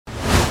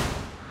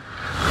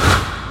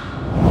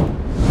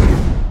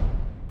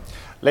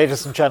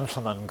Ladies and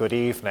gentlemen, good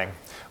evening.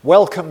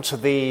 Welcome to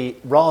the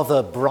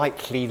rather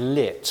brightly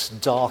lit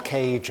Dark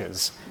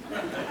Ages.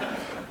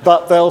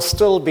 But they'll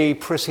still be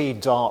pretty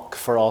dark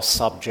for our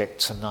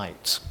subject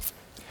tonight,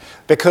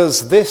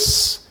 because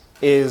this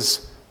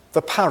is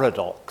the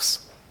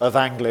paradox of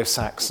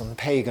Anglo-Saxon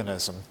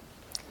paganism.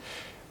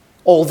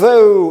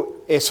 Although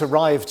it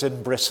arrived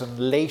in Britain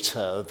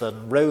later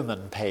than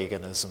Roman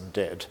paganism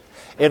did,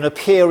 in a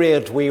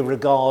period we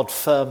regard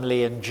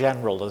firmly in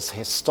general as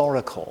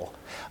historical,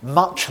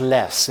 much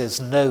less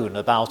is known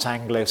about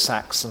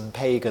Anglo-Saxon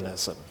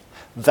paganism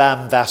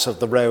than that of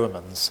the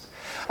Romans.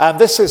 And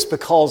this is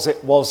because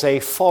it was a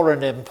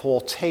foreign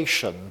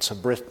importation to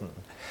Britain,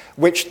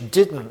 which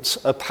didn't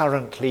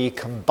apparently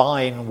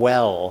combine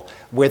well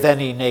with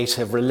any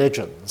native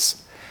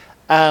religions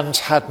and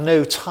had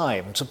no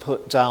time to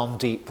put down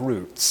deep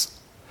roots.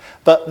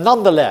 But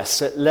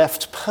nonetheless, it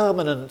left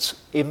permanent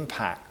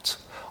impact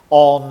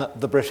on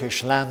the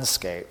British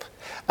landscape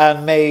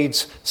and made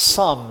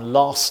some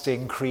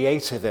lasting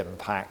creative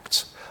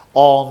impact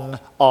on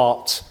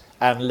art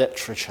and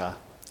literature.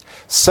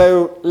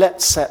 So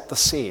let's set the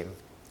scene.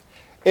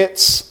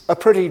 It's a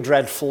pretty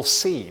dreadful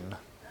scene.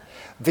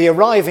 The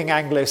arriving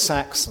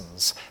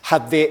Anglo-Saxons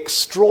had the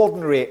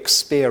extraordinary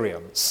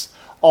experience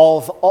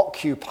of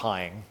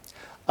occupying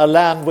a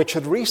land which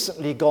had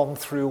recently gone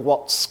through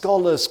what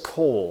scholars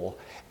call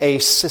a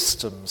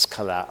systems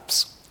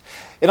collapse.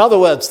 In other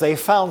words, they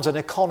found an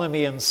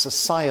economy and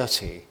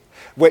society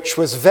which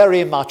was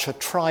very much a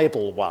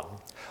tribal one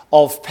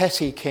of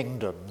petty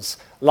kingdoms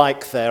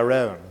like their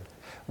own,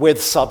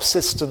 with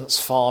subsistence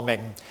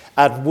farming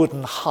and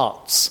wooden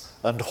huts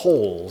and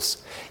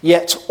halls.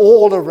 Yet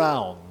all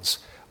around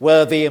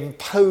were the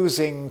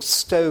imposing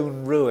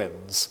stone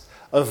ruins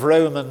of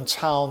Roman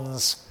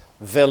towns,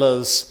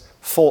 villas,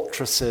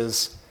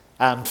 fortresses,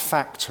 and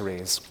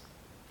factories.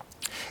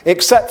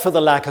 Except for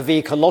the lack of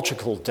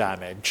ecological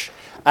damage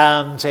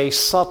and a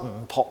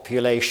sudden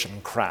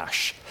population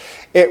crash,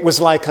 it was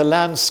like a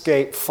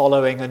landscape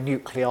following a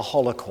nuclear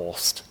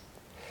holocaust.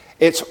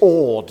 It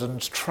awed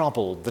and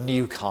troubled the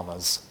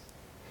newcomers,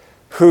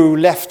 who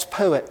left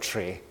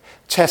poetry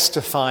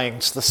testifying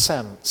to the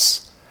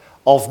sense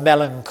of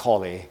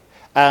melancholy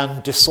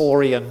and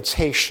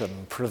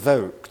disorientation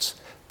provoked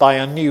by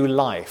a new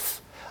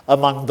life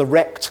among the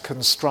wrecked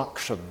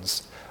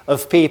constructions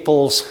of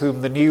peoples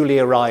whom the newly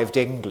arrived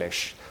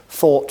English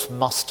thought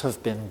must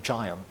have been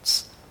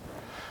giants.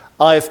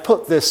 I've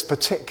put this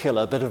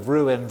particular bit of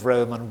ruined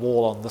Roman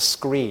wall on the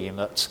screen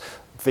at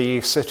the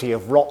city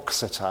of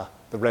Wroxeter,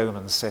 the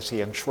Roman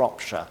city in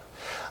Shropshire,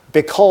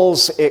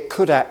 because it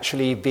could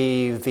actually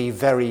be the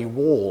very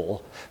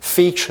wall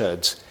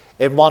featured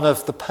in one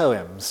of the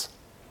poems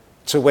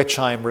to which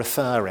I'm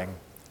referring,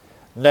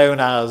 known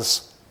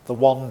as The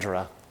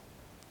Wanderer.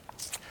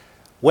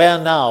 Where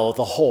now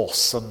the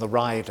horse and the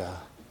rider?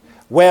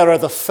 Where are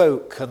the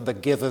folk and the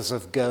givers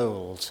of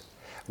gold?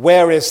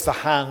 Where is the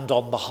hand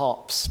on the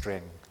harp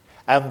string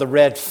and the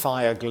red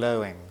fire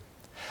glowing?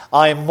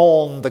 I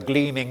mourn the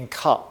gleaming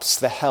cups,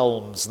 the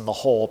helms and the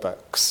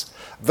hauberks,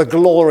 the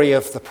glory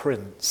of the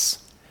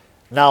prince,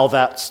 now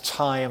that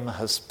time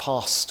has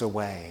passed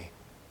away.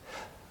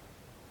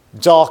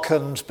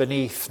 Darkened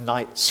beneath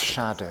night's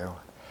shadow,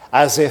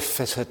 as if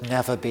it had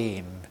never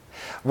been,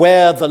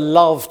 where the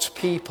loved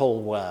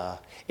people were,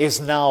 is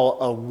now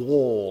a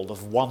wall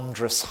of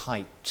wondrous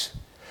height,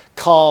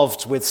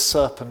 carved with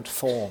serpent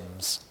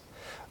forms.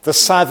 The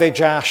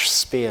savage ash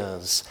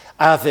spears,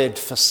 avid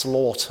for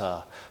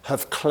slaughter,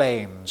 have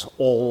claimed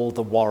all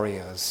the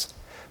warriors.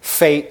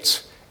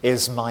 Fate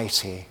is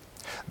mighty.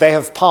 They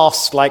have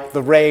passed like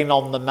the rain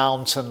on the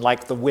mountain,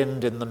 like the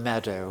wind in the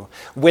meadow.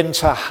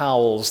 Winter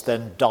howls,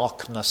 then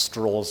darkness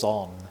draws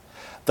on.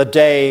 The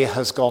day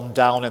has gone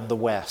down in the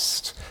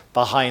west,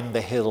 behind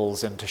the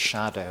hills into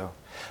shadow.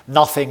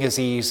 Nothing is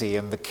easy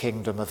in the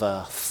kingdom of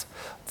earth.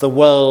 The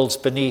world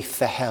beneath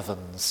the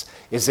heavens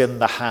is in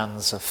the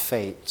hands of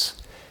fate.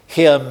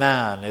 Here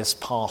man is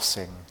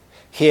passing.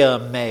 Here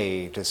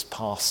maid is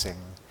passing.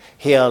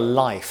 Here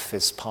life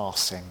is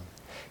passing.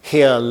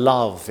 Here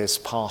love is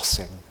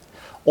passing.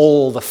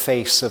 All the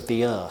face of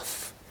the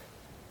earth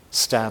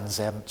stands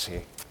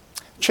empty.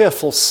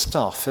 Cheerful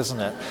stuff, isn't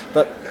it?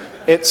 But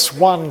it's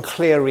one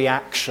clear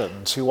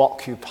reaction to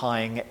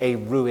occupying a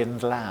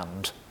ruined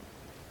land.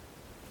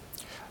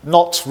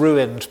 Not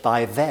ruined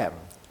by them,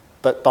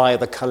 but by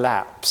the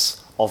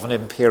collapse of an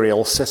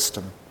imperial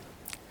system.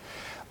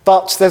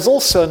 But there's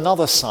also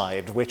another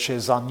side which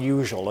is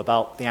unusual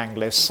about the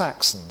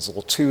Anglo-Saxons,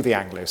 or to the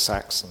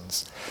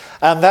Anglo-Saxons,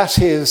 and that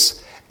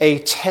is a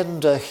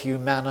tender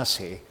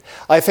humanity.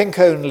 I think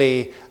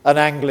only an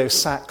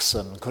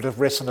Anglo-Saxon could have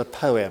written a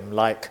poem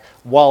like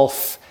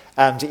Walf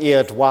and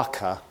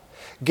Eardwaka,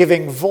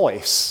 giving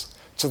voice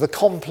to the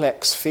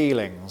complex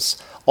feelings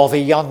of a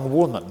young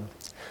woman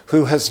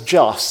who has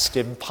just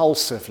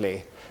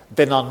impulsively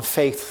been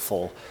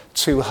unfaithful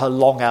to her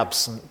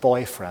long-absent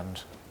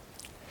boyfriend.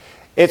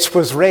 It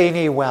was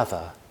rainy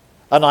weather,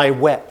 and I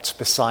wept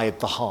beside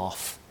the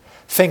hearth,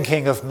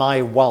 thinking of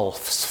my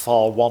Walf's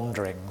far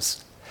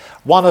wanderings.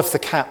 One of the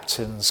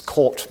captains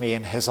caught me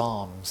in his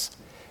arms.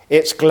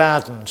 It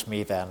gladdened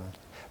me then,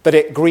 but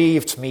it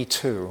grieved me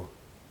too.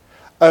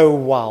 O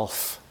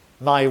Walth,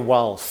 my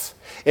Walth,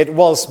 it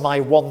was my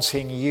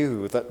wanting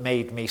you that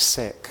made me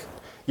sick,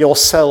 your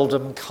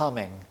seldom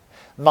coming,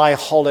 my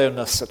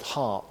hollowness at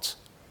heart,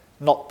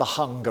 not the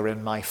hunger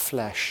in my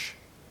flesh.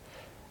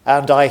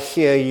 And I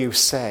hear you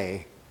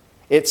say,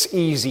 it's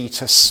easy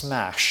to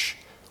smash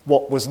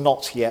what was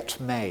not yet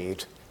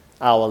made,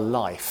 our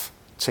life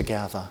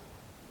together.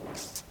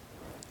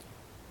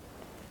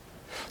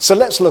 So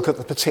let's look at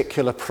the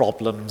particular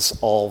problems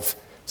of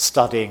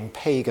studying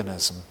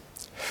paganism.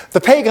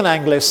 The pagan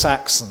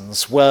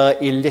Anglo-Saxons were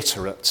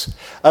illiterate,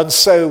 and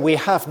so we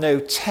have no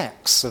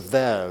texts of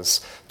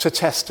theirs to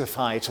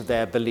testify to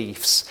their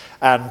beliefs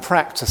and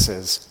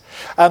practices.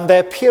 And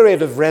their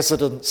period of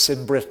residence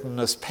in Britain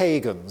as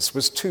pagans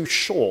was too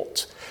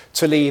short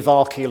to leave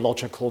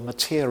archaeological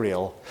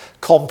material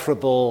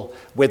comparable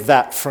with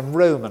that from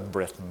Roman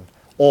Britain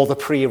or the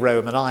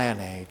pre-Roman Iron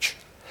Age.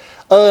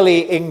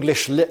 Early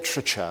English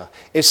literature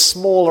is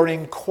smaller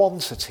in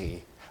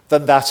quantity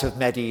than that of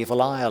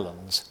medieval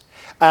Ireland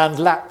and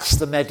lacks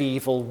the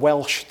medieval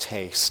Welsh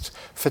taste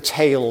for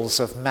tales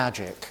of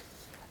magic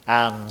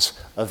and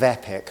of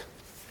epic.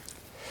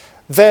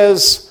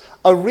 There's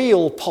a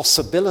real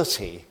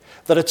possibility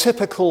that a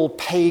typical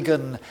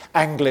pagan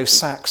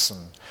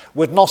Anglo-Saxon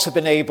would not have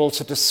been able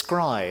to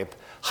describe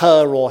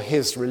her or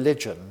his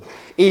religion,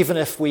 even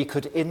if we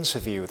could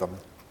interview them.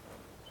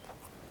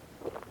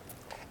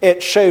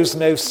 It shows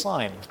no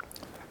sign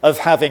of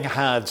having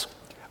had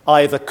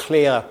either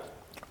clear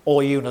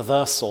or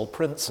universal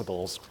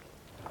principles.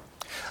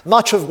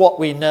 Much of what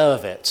we know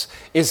of it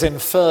is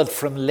inferred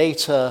from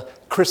later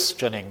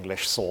Christian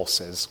English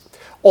sources,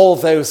 or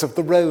those of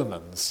the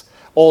Romans,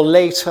 or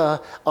later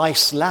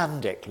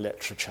Icelandic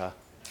literature.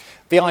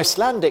 The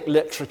Icelandic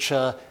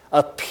literature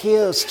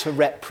appears to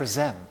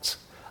represent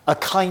a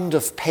kind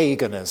of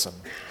paganism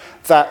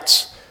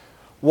that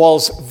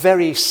was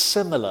very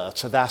similar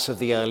to that of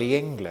the early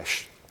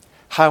English.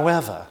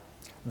 However,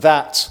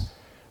 that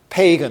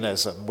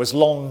paganism was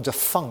long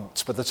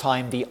defunct by the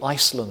time the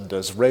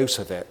Icelanders wrote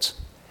of it.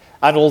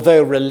 And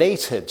although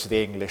related to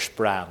the English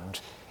brand,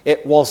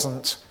 it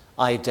wasn't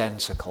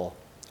identical.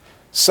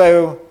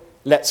 So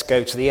let's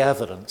go to the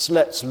evidence.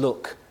 Let's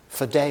look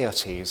for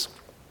deities.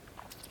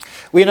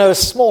 We know a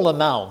small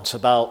amount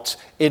about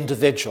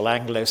individual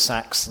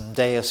Anglo-Saxon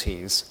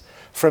deities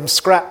from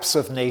scraps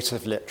of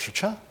native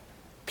literature,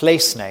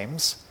 place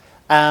names,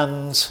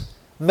 and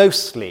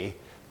mostly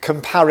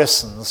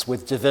comparisons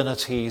with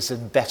divinities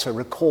in better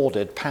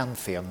recorded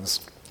pantheons.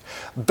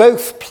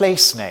 Both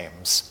place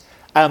names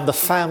and the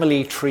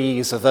family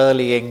trees of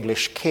early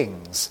English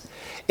kings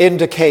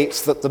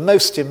indicates that the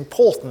most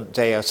important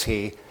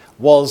deity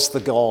was the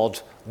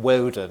god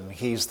Woden.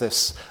 He's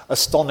this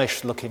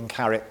astonished-looking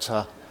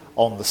character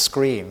on the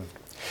screen.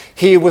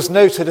 He was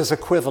noted as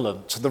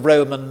equivalent to the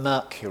Roman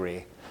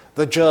Mercury,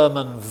 the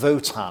German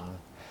Wotan,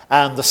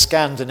 and the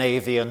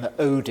Scandinavian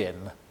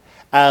Odin,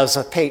 as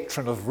a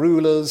patron of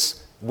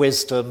rulers,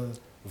 wisdom,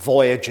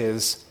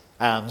 voyages,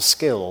 and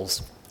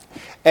skills.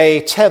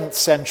 A 10th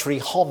century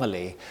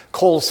homily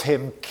calls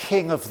him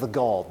king of the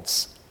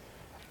gods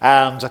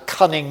and a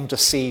cunning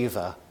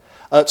deceiver,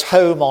 at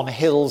home on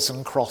hills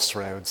and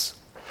crossroads.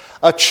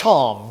 A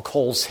charm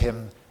calls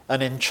him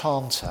an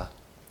enchanter.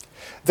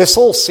 This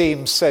all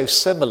seems so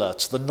similar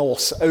to the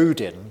Norse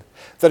Odin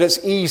that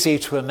it's easy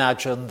to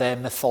imagine their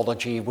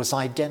mythology was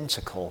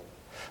identical.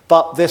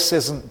 But this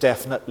isn't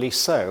definitely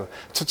so.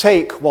 To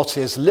take what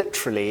is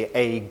literally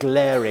a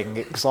glaring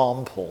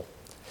example,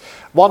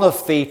 one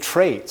of the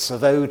traits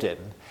of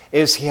Odin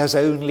is he has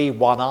only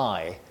one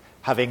eye,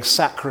 having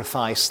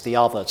sacrificed the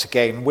other to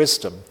gain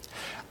wisdom.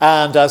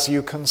 And as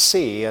you can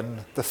see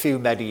in the few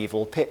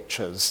medieval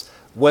pictures,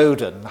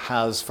 Woden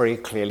has very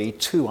clearly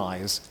two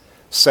eyes,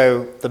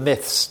 so the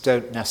myths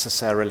don't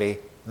necessarily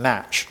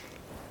match.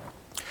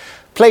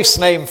 Place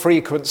name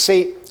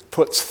frequency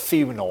puts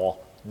Thunor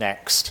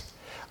next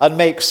and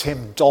makes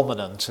him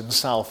dominant in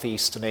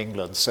southeastern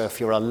England. So if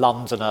you're a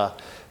Londoner,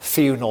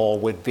 Thunor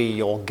would be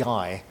your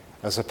guy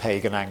as a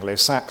pagan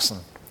Anglo-Saxon.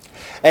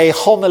 A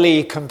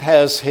homily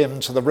compares him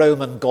to the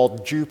Roman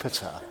god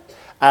Jupiter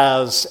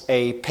as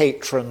a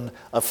patron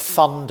of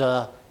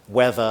thunder,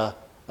 weather,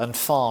 and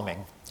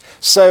farming.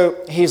 So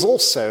he's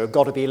also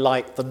got to be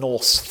like the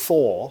Norse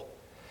Thor,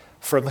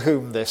 from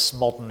whom this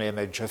modern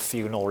image of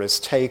Thunor is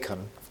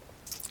taken,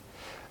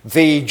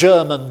 the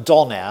German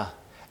Donner,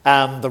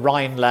 and the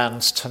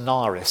Rhineland's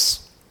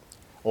Tanaris,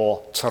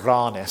 or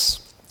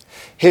Taranis.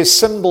 His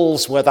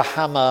symbols were the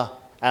hammer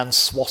and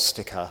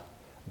swastika,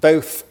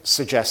 both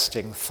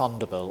suggesting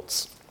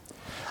thunderbolts.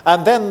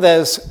 And then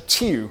there's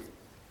Tiw.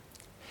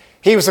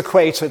 He was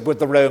equated with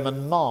the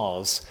Roman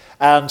Mars,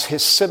 and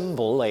his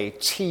symbol, a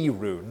T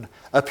rune,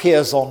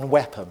 appears on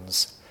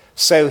weapons,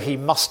 so he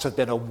must have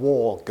been a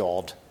war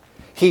god.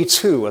 He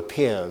too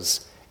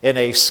appears in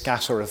a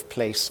scatter of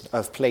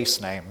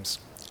place names.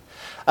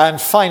 And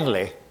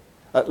finally,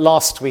 at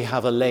last we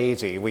have a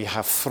lady, we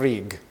have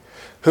Frigg,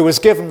 who was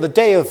given the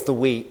day of the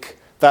week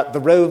that the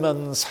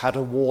Romans had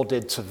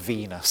awarded to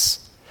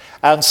Venus,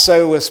 and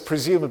so was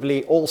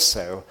presumably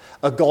also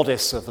a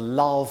goddess of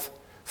love,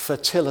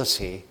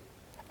 fertility,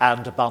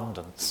 and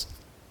abundance.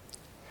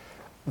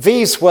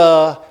 These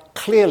were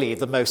clearly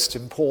the most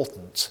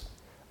important,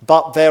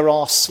 but there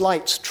are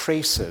slight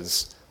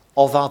traces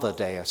of other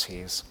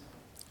deities.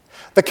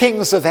 The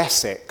kings of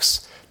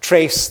Essex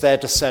trace their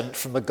descent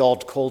from a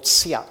god called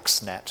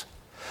Siaxnet.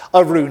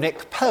 A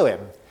runic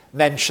poem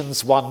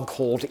mentions one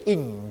called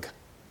Ing.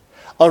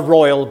 A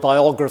royal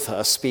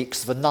biographer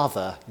speaks of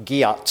another,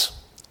 Giat.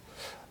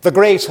 The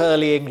great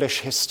early English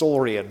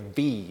historian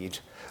Bede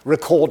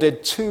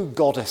recorded two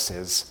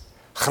goddesses,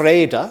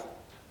 Hreda,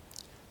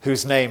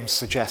 whose name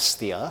suggests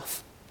the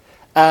earth,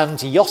 and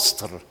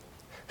Jostr,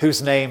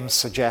 whose name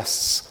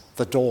suggests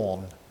the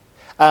dawn,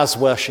 as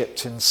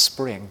worshipped in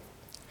spring.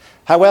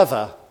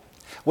 However,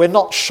 we're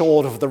not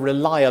sure of the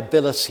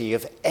reliability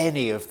of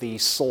any of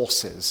these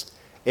sources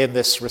in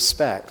this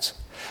respect.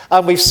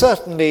 And we've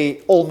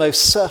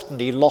almost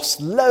certainly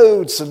lost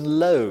loads and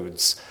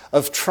loads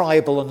of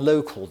tribal and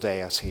local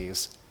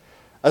deities,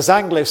 as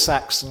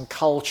Anglo-Saxon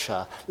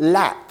culture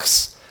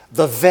lacks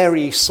the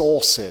very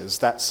sources,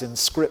 that's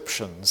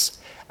inscriptions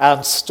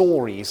and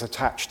stories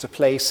attached to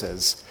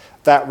places,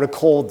 that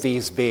record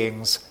these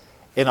beings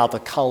in other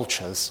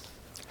cultures.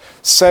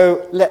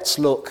 So let's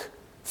look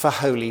for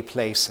holy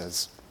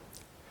places.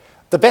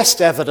 The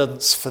best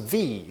evidence for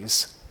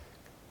these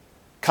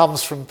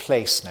comes from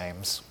place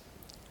names.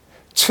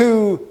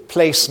 Two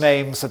place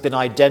names have been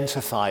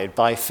identified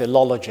by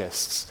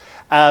philologists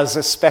as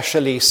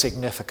especially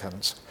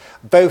significant,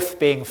 both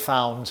being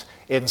found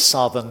in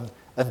southern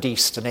and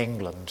eastern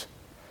England.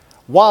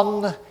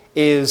 One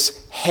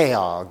is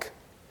Heag,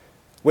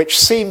 which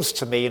seems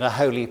to mean a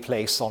holy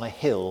place on a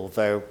hill,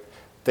 though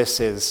this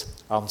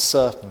is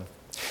uncertain.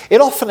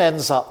 It often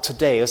ends up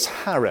today as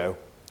Harrow,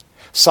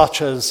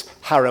 such as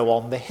Harrow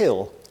on the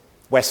Hill,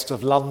 west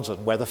of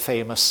London, where the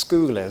famous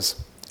school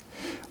is,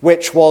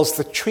 which was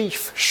the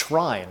chief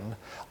shrine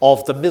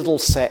of the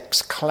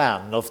Middlesex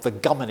clan of the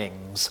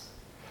Gumminings.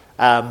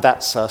 And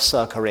that's a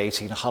circa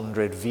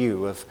 1800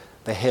 view of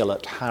the hill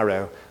at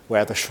Harrow,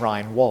 where the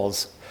shrine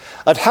was.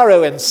 At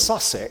Harrow in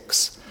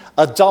Sussex,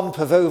 a dump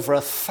of over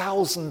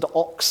 1,000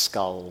 ox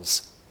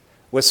skulls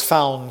was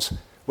found,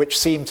 which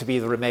seemed to be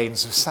the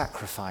remains of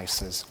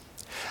sacrifices.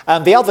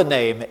 And the other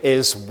name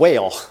is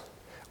Weoch,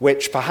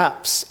 which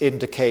perhaps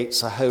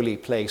indicates a holy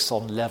place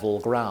on level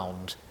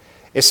ground,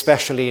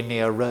 especially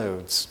near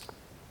roads.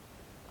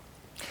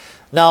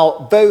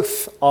 Now,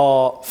 both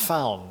are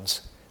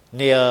found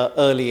near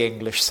early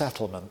English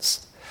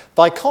settlements.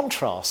 By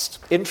contrast,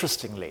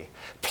 interestingly,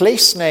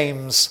 place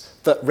names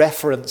that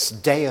reference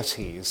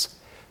deities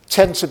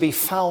tend to be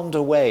found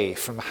away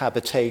from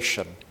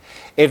habitation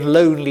in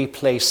lonely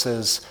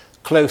places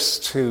close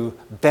to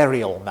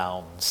burial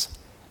mounds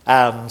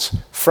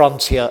and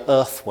frontier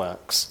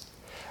earthworks.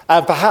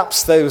 And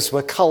perhaps those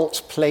were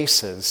cult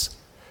places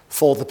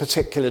for the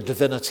particular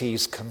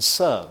divinities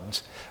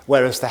concerned,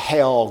 whereas the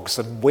Heogs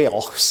and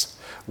Weochs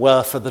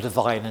were for the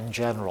divine in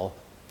general.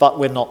 But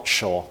we're not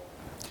sure.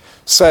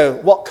 So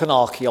what can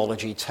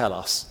archaeology tell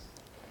us?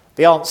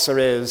 The answer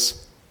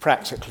is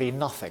practically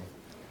nothing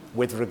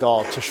with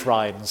regard to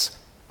shrines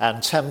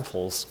and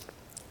temples.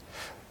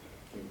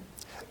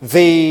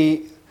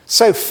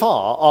 So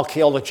far,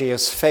 archaeology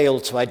has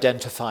failed to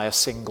identify a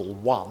single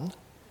one.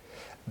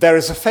 There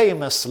is a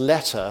famous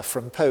letter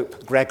from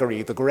Pope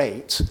Gregory the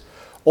Great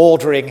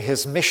ordering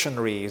his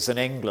missionaries in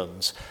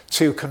England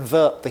to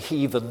convert the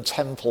heathen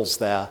temples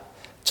there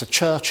to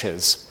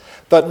churches,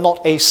 but not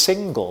a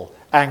single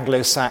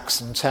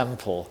Anglo-Saxon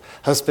temple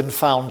has been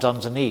found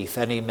underneath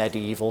any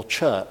medieval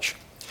church.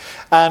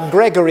 And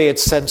Gregory had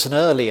sent an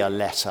earlier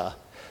letter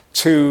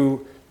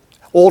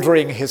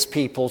ordering his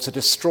people to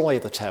destroy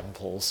the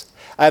temples,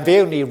 and the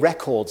only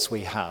records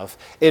we have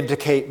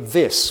indicate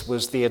this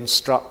was the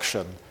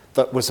instruction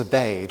that was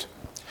obeyed.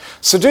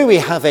 So do we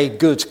have a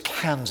good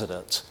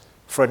candidate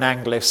for an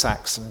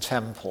Anglo-Saxon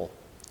temple?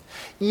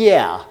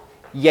 Yeah,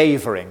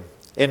 Yeavering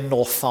in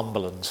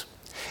Northumberland.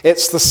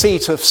 It's the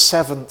seat of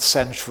 7th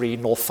century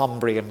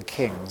Northumbrian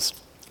kings.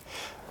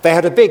 They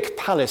had a big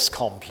palace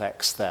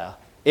complex there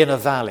in a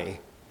valley,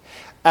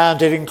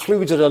 and it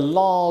included a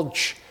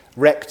large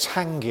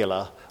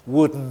rectangular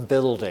wooden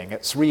building.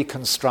 It's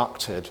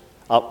reconstructed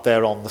up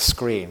there on the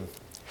screen.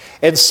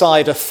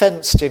 Inside a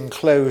fenced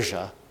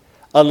enclosure,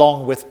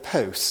 along with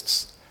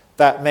posts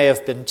that may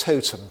have been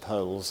totem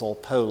poles or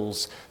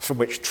poles from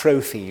which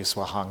trophies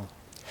were hung.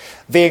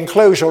 The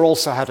enclosure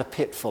also had a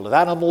pit full of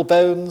animal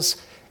bones,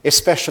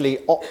 especially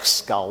ox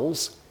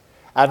skulls,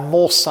 and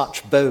more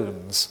such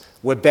bones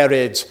were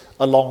buried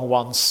along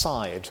one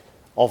side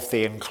of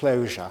the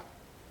enclosure.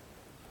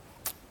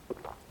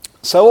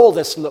 So all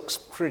this looks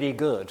pretty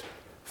good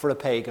for a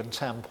pagan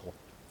temple,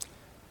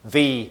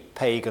 the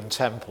pagan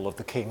temple of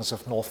the kings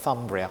of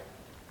Northumbria.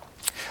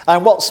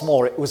 And what's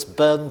more, it was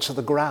burned to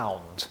the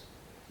ground,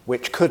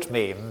 which could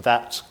mean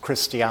that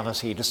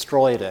Christianity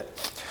destroyed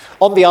it.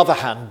 On the other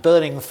hand,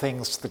 burning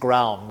things to the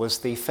ground was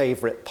the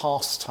favourite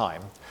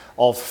pastime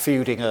of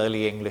feuding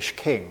early English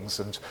kings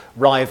and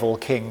rival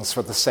kings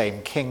for the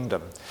same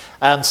kingdom.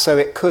 And so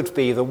it could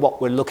be that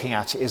what we're looking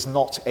at is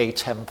not a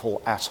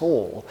temple at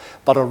all,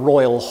 but a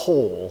royal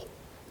hall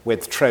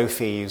with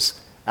trophies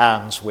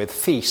and with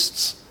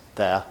feasts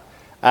there,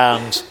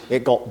 and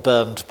it got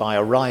burned by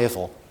a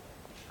rival.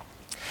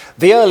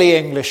 The early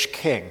English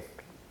king,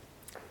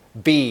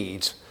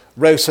 Bede,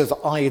 wrote of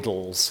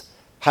idols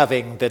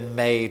having been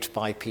made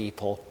by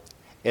people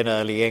in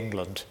early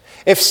England.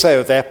 If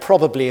so, they're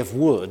probably of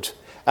wood,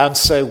 and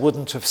so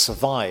wouldn't have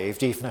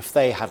survived even if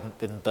they hadn't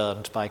been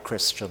burned by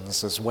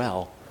Christians as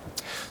well.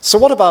 So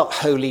what about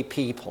holy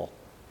people?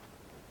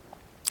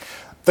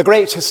 The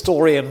great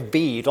historian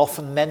Bede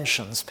often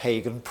mentions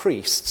pagan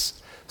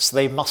priests, so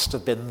they must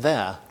have been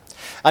there.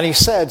 And he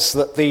says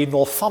that the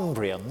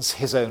Northumbrians,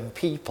 his own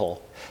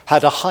people,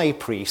 had a high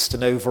priest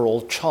in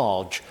overall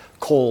charge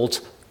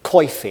called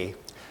Coifi,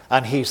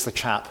 and he's the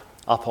chap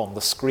up on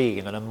the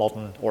screen in a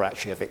modern, or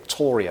actually a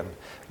Victorian,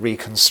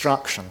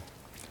 reconstruction.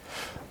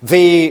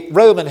 The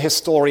Roman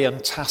historian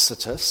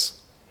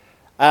Tacitus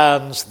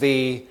and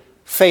the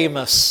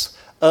famous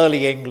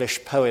early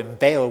English poem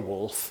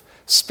Beowulf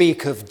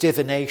speak of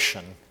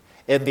divination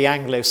in the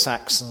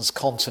Anglo-Saxons'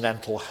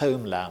 continental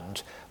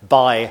homeland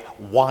by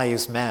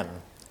wise men,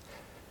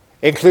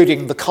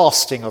 including the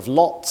casting of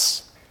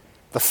lots,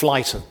 the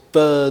flight of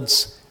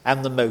birds,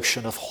 and the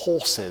motion of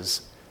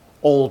horses,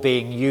 all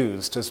being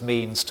used as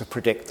means to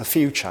predict the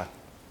future.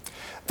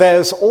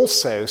 There's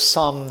also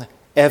some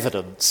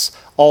evidence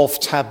of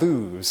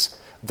taboos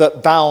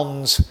that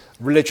bound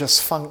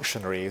religious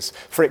functionaries.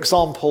 For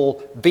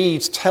example,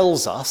 Bede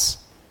tells us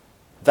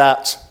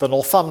that the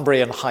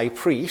Northumbrian high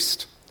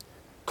priest,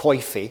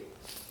 Coifi,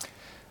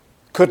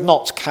 could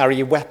not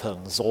carry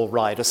weapons or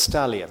ride a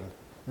stallion.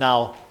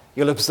 Now,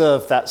 you'll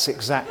observe that's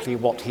exactly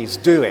what he's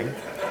doing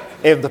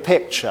in the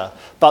picture,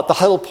 but the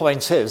whole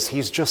point is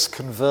he's just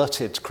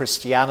converted to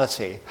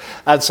Christianity,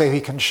 and so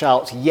he can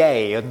shout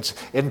yay and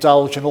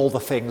indulge in all the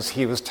things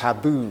he was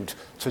tabooed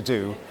to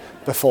do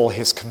before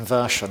his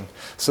conversion.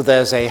 So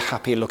there's a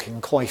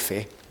happy-looking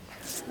Coifi.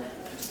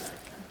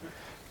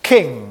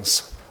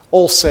 Kings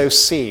also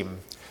seem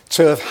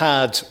to have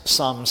had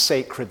some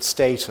sacred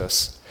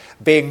status,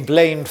 being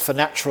blamed for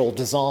natural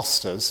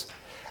disasters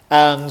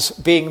and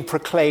being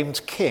proclaimed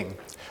king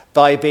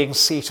by being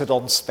seated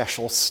on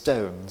special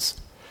stones,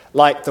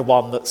 like the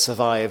one that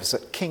survives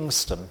at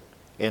Kingston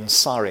in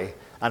Surrey,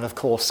 and of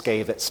course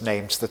gave its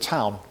name to the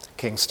town,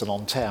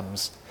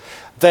 Kingston-on-Thames.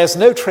 There's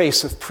no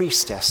trace of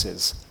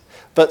priestesses,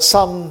 but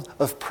some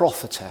of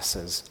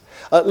prophetesses,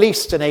 at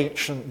least in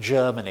ancient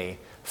Germany,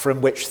 from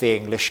which the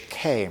English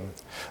came.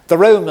 The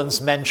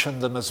Romans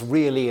mentioned them as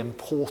really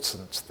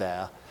important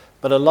there,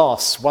 but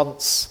alas,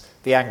 once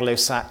the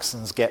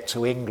Anglo-Saxons get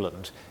to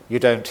England, you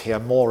don't hear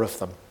more of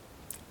them.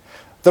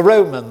 The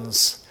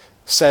Romans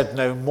said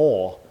no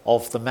more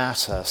of the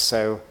matter,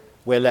 so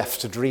we're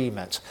left to dream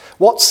it.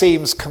 What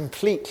seems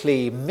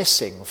completely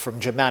missing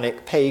from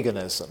Germanic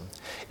paganism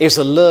is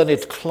a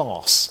learned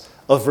class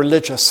of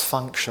religious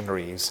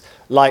functionaries,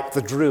 like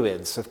the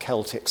Druids of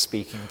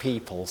Celtic-speaking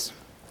peoples.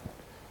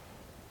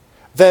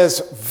 There's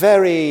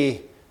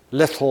very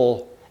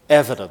little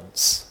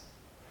evidence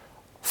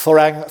for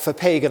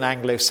pagan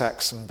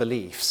Anglo-Saxon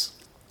beliefs.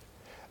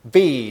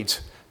 Bede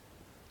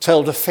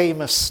told a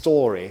famous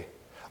story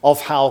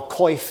of how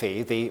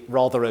Coifi, the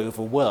rather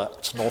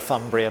overworked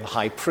Northumbrian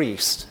high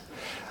priest,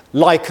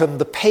 likened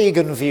the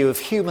pagan view of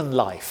human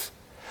life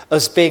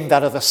as being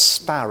that of a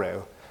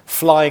sparrow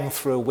flying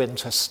through a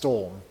winter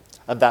storm,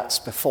 and that's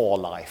before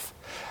life.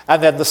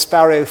 And then the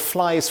sparrow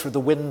flies through the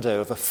window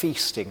of a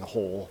feasting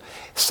hall,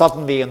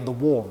 suddenly in the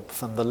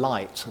warmth and the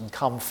light and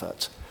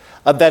comfort,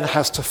 and then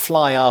has to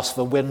fly out of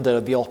the window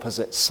of the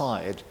opposite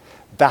side,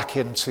 back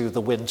into the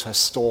winter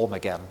storm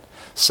again.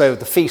 So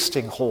the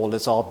feasting hall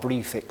is our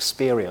brief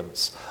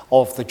experience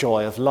of the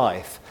joy of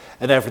life,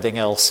 and everything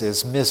else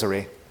is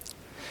misery.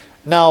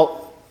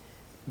 Now,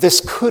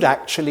 this could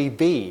actually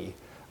be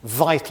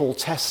vital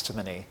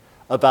testimony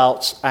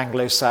about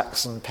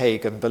Anglo-Saxon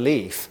pagan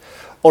belief,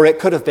 or it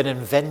could have been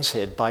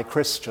invented by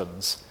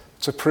Christians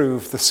to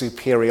prove the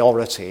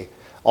superiority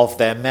of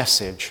their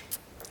message.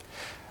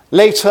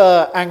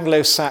 Later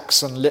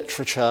Anglo-Saxon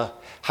literature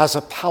has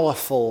a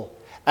powerful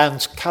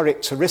and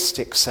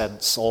characteristic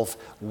sense of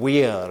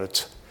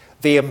weird,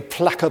 the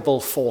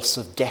implacable force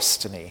of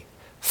destiny,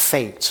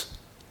 fate.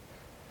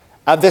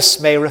 And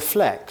this may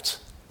reflect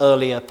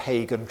earlier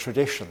pagan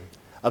tradition,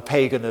 a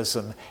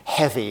paganism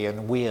heavy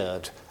and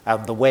weird,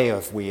 and the way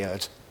of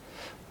weird.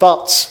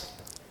 But,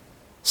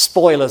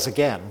 spoilers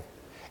again,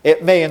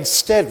 it may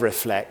instead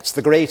reflect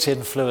the great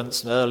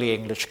influence in early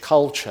English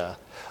culture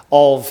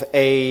of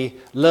a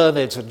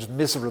learned and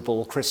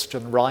miserable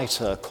Christian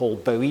writer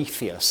called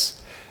Boethius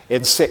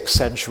in 6th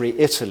century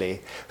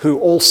Italy, who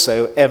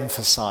also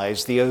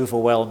emphasized the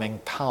overwhelming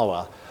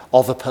power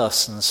of a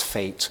person's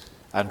fate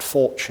and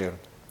fortune.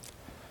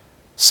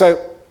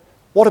 So,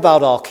 what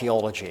about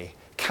archaeology?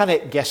 Can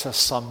it get us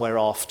somewhere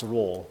after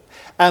all?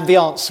 And the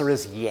answer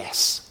is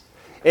yes.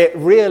 It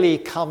really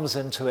comes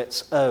into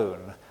its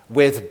own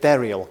with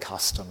burial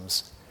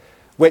customs,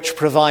 which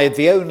provide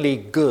the only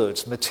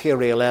good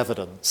material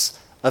evidence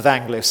of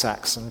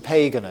Anglo-Saxon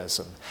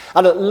paganism.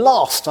 And at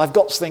last, I've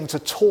got something to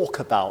talk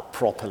about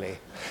properly,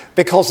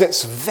 because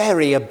it's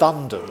very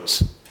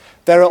abundant.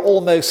 There are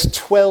almost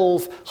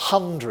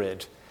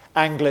 1,200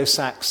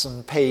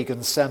 Anglo-Saxon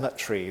pagan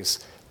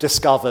cemeteries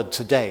discovered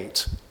to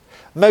date.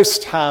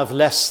 Most have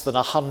less than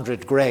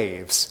 100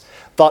 graves,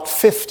 but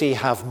 50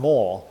 have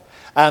more,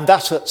 and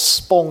that at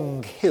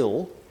Spong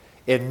Hill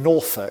in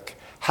Norfolk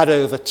had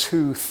over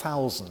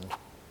 2,000.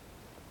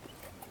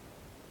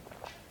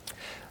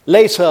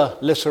 Later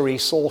literary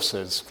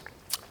sources,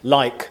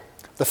 like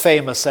the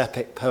famous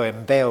epic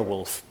poem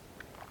Beowulf,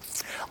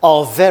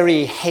 are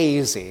very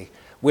hazy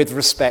with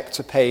respect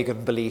to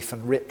pagan belief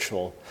and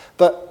ritual,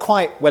 but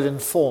quite well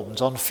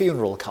informed on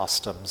funeral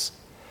customs,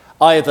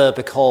 either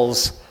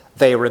because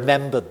they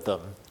remembered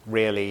them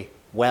really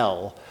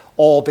well,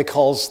 or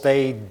because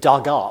they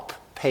dug up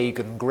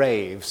pagan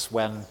graves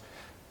when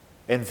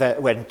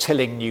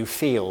tilling new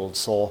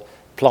fields or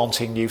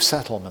planting new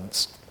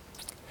settlements.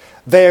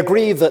 They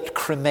agree that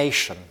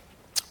cremation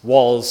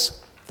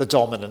was the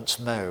dominant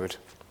mode.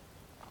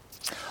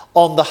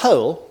 On the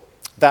whole,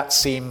 that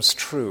seems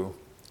true,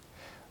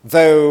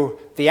 though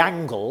the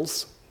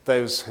Angles,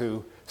 those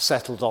who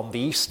settled on the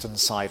eastern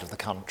side of the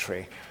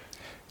country,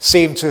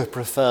 seem to have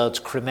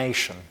preferred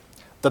cremation,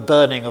 the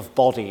burning of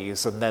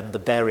bodies and then the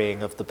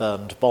burying of the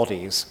burned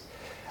bodies.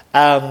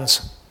 And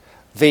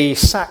the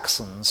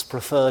Saxons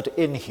preferred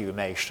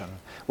inhumation,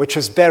 which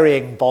is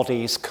burying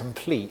bodies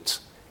complete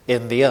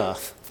in the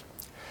earth.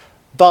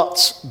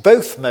 But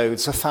both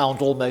modes are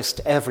found almost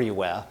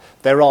everywhere.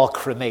 There are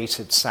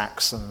cremated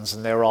Saxons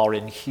and there are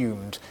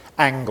inhumed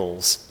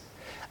Angles.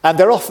 And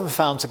they're often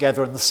found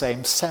together in the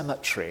same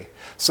cemetery.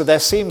 So there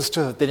seems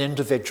to have been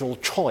individual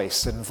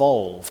choice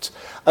involved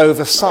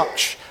over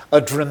such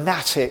a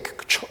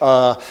dramatic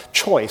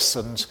choice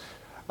and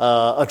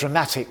a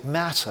dramatic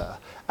matter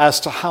as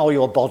to how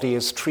your body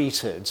is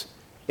treated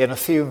in a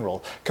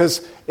funeral.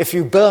 Because if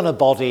you burn a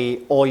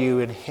body or you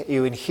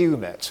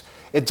inhume it,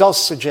 it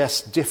does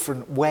suggest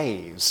different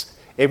ways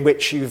in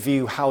which you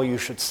view how you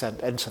should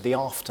enter the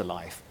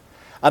afterlife.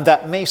 And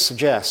that may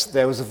suggest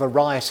there was a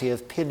variety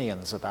of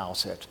opinions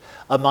about it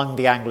among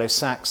the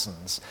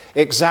Anglo-Saxons,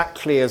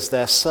 exactly as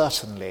there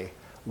certainly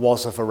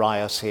was a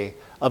variety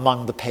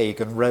among the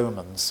pagan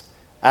Romans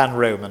and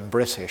Roman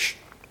British.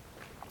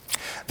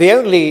 The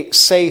only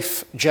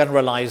safe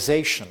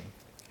generalization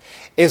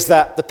is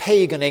that the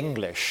pagan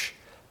English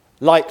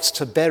liked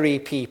to bury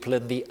people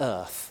in the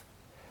earth,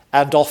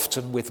 and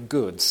often with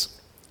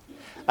goods.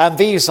 And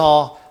these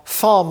are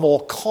far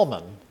more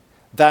common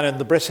than in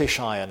the British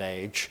Iron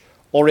Age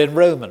or in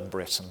Roman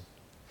Britain.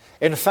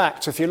 In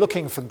fact, if you're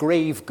looking for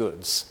grave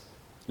goods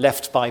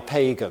left by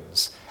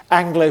pagans,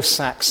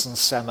 Anglo-Saxon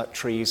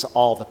cemeteries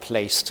are the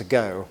place to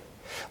go.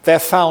 They're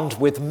found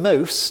with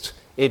most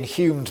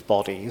inhumed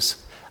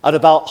bodies at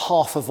about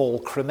half of all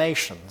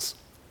cremations.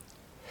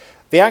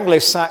 The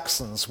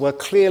Anglo-Saxons were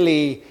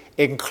clearly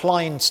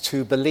inclined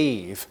to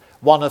believe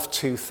one of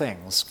two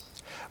things.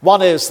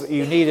 One is that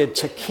you needed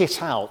to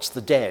kit out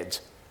the dead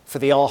for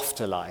the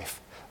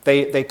afterlife.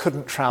 They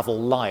couldn't travel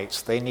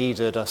light. They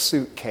needed a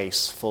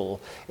suitcase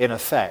full, in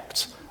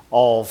effect,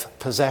 of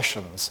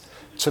possessions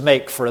to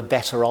make for a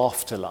better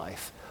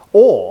afterlife.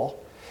 Or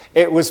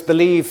it was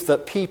believed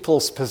that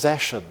people's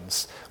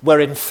possessions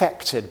were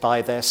infected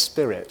by their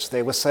spirit.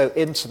 They were so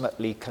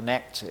intimately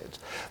connected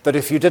that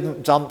if you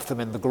didn't dump them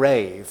in the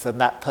grave, then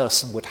that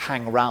person would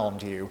hang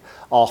around you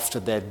after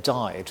they'd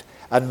died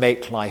and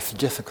make life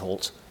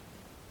difficult.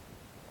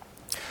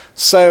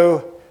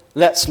 So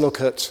let's look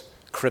at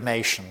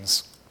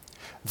cremations.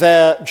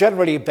 They're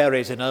generally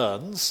buried in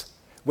urns,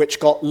 which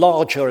got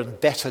larger and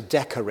better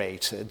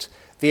decorated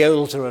the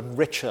older and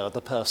richer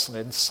the person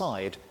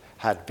inside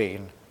had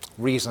been,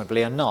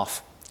 reasonably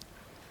enough.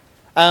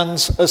 And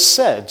as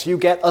said, you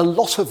get a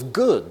lot of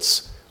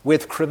goods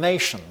with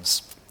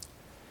cremations.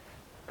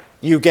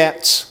 You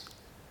get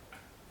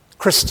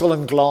crystal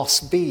and glass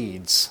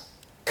beads,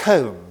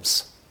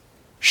 combs,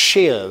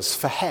 shears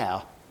for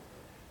hair,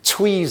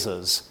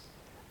 tweezers,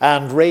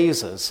 and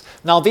razors.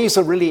 Now, these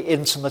are really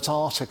intimate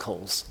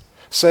articles.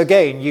 So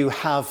again, you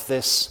have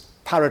this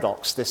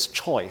paradox, this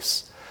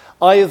choice.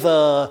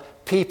 Either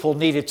people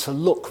needed to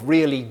look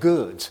really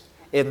good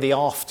in the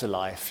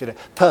afterlife,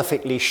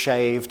 perfectly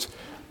shaved,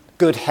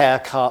 good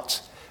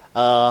haircut,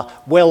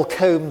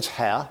 well-combed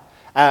hair,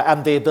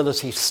 and the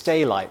ability to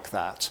stay like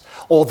that.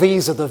 Or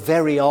these are the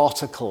very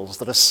articles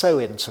that are so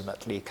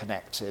intimately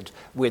connected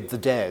with the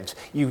dead,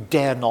 you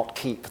dare not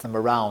keep them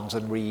around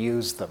and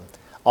reuse them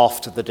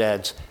after the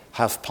dead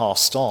have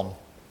passed on.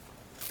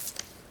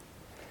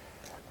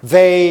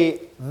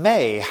 They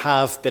may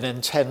have been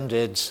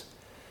intended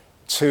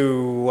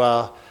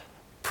to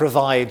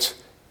provide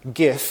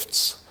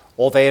gifts,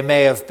 or they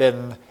may have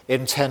been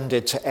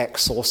intended to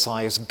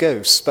exorcise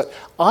ghosts, but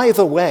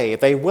either way,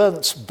 they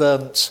weren't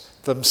burnt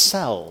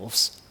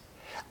themselves,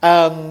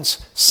 and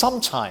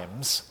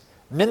sometimes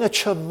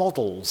miniature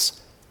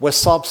models were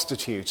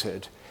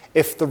substituted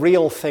if the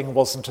real thing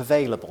wasn't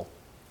available.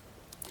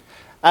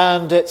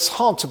 And it's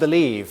hard to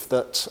believe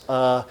that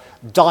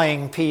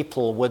dying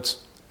people would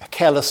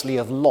carelessly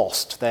have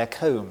lost their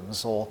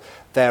combs or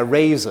their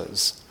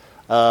razors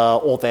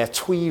or their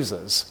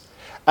tweezers.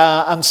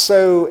 And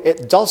so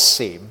it does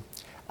seem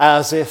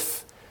as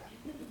if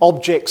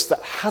objects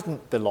that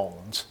hadn't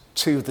belonged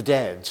to the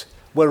dead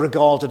were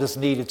regarded as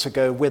needed to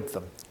go with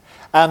them.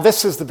 And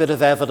this is the bit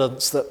of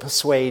evidence that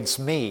persuades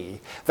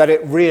me that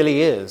it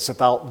really is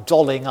about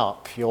dolling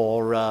up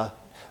your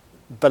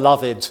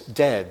beloved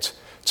dead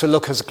to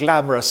look as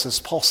glamorous as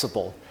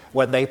possible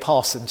when they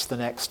pass into the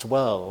next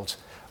world,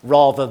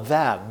 rather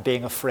than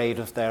being afraid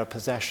of their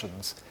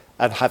possessions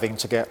and having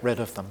to get rid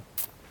of them.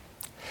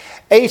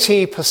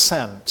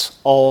 80%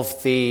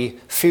 of the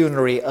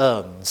funerary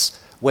urns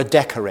were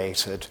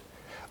decorated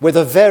with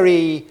a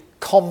very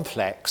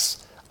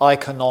complex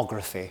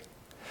iconography.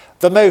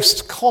 The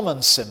most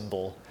common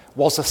symbol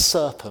was a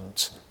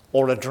serpent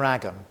or a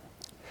dragon,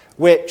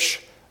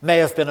 which may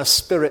have been a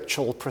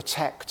spiritual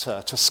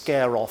protector to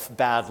scare off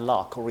bad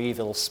luck or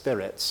evil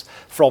spirits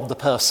from the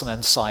person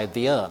inside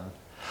the urn.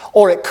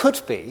 Or it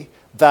could be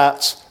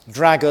that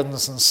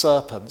dragons and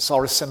serpents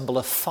are a symbol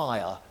of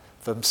fire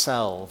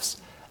themselves,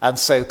 and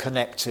so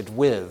connected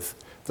with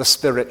the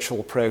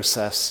spiritual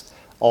process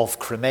of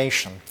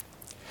cremation.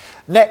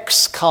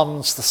 Next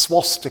comes the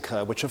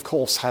swastika, which of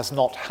course has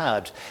not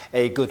had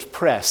a good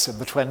press in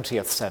the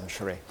 20th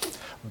century,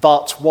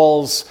 but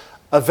was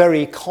a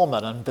very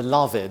common and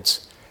beloved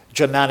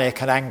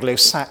Germanic and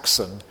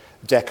Anglo-Saxon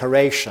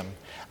decoration,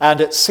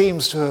 and it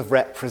seems to have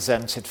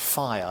represented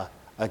fire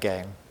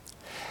again.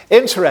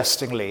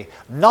 Interestingly,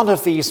 none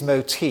of these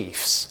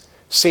motifs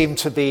seem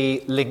to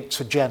be linked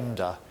to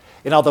gender.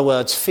 In other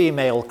words,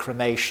 female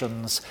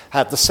cremations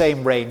had the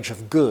same range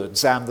of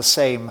goods and the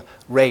same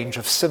range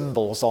of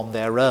symbols on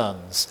their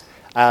urns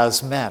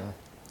as men.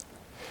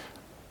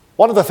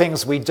 One of the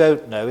things we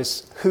don't know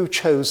is who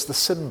chose the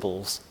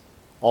symbols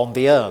on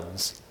the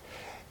urns.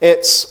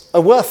 It's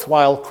a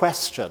worthwhile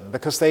question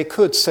because they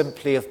could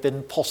simply have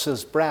been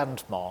potter's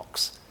brand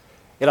marks.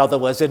 In other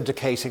words,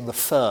 indicating the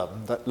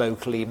firm that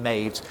locally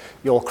made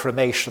your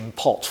cremation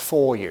pot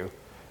for you,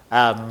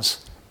 and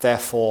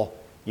therefore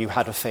you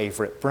had a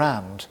favourite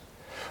brand.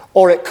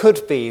 Or it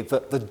could be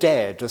that the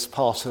dead, as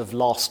part of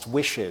last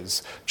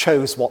wishes,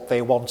 chose what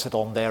they wanted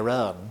on their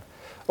urn.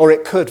 Or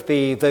it could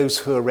be those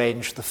who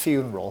arranged the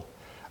funeral,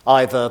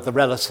 either the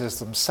relatives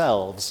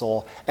themselves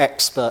or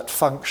expert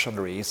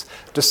functionaries,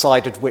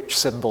 decided which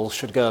symbols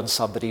should go on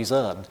somebody's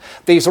urn.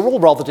 These are all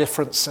rather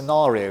different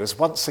scenarios.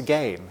 Once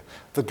again,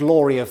 the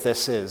glory of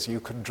this is you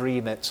can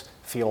dream it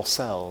for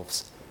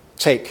yourselves.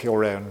 Take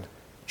your own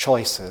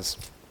choices.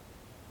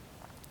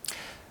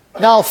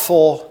 Now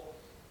for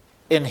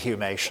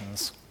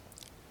inhumations.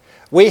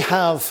 We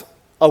have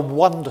a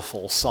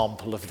wonderful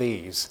sample of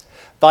these.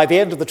 By the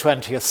end of the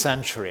 20th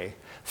century,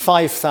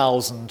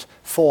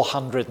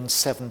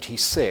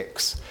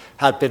 5,476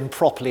 had been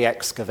properly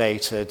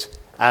excavated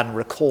and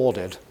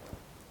recorded.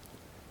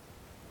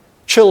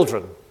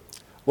 Children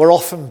were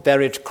often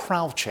buried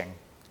crouching,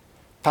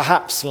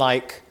 perhaps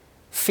like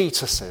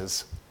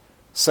fetuses,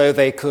 so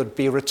they could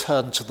be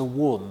returned to the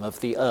womb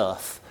of the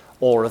earth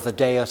or of a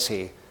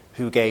deity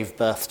who gave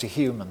birth to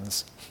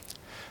humans.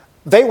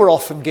 They were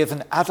often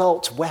given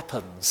adult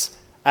weapons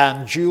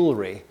and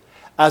jewellery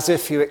as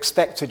if you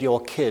expected your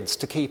kids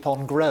to keep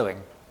on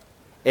growing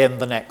in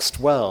the next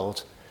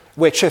world,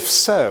 which, if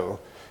so,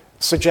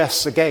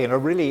 suggests again a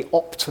really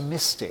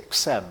optimistic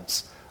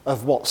sense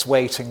of what's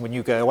waiting when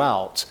you go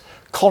out,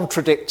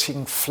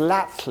 contradicting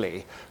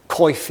flatly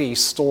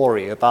Coiffi's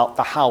story about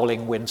the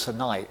howling winter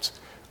night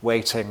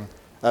waiting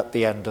at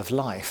the end of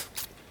life.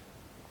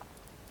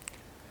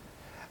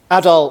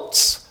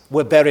 Adults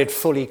were buried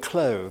fully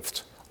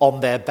clothed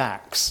on their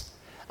backs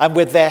and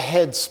with their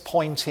heads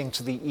pointing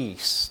to the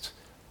east,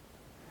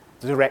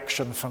 the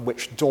direction from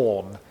which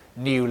dawn,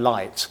 new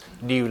light,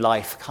 new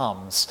life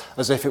comes,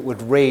 as if it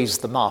would raise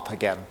them up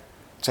again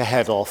to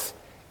head off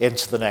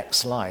into the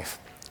next life.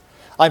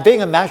 I'm being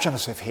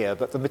imaginative here,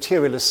 but the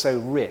material is so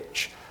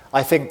rich,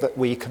 I think that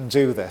we can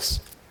do this.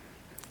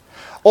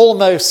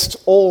 Almost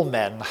all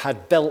men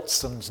had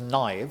belts and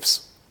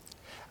knives,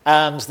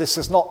 and this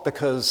is not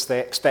because they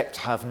expect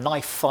to have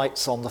knife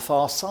fights on the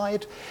far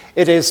side.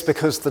 It is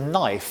because the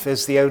knife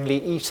is the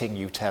only eating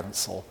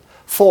utensil.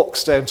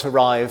 Forks don't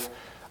arrive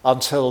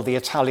until the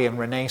Italian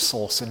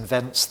Renaissance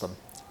invents them.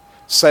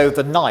 So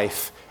the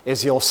knife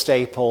is your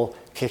staple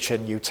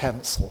kitchen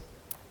utensil.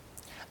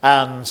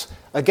 And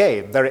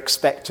again, they're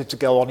expected to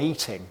go on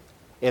eating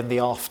in the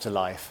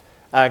afterlife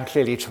and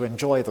clearly to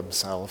enjoy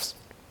themselves.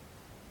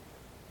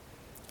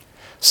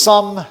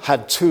 Some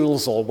had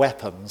tools or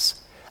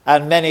weapons,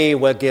 and many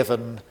were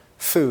given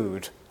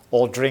food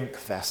or drink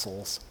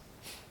vessels.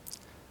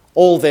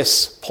 All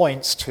this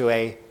points to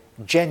a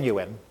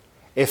genuine,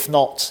 if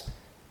not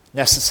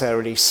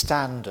necessarily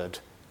standard,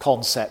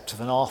 concept of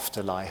an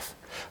afterlife.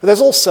 But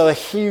there's also a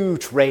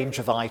huge range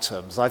of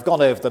items. I've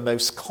gone over the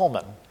most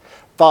common,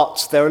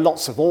 but there are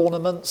lots of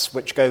ornaments,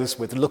 which goes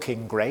with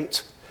looking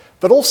great,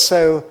 but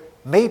also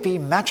maybe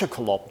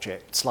magical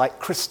objects like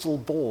crystal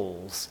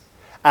balls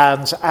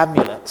and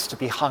amulets to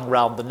be hung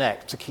round the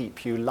neck to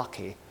keep you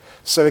lucky.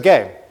 So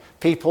again,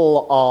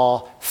 people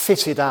are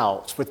fitted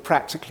out with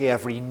practically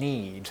every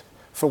need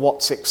for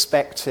what's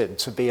expected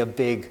to be a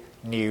big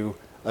new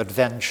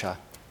adventure.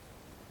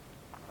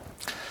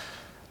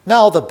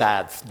 Now the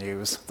bad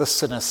news, the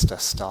sinister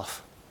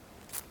stuff.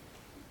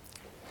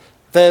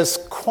 There's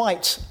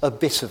quite a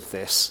bit of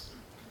this.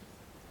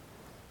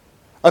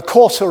 A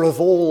quarter of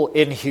all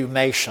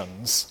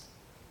inhumations,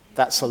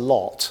 that's a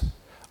lot,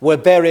 were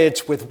buried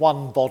with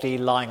one body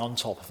lying on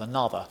top of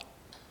another.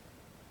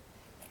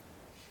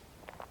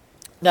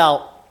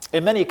 Now,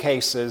 in many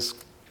cases,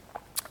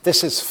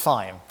 this is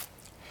fine.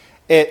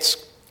 It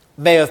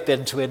may have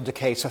been to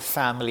indicate a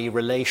family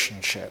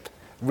relationship,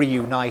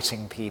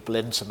 reuniting people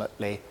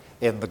intimately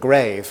in the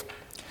grave.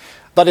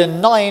 But in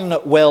 9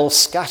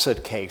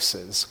 well-scattered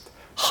cases,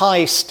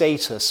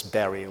 high-status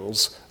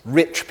burials,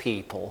 rich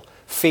people,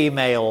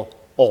 female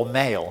or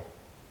male,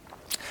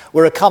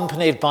 were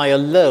accompanied by a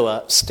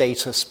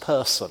lower-status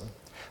person,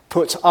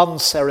 put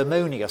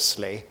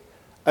unceremoniously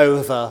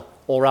over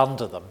or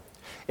under them.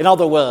 In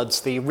other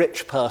words, the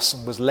rich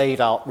person was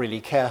laid out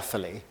really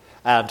carefully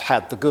and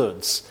had the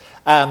goods,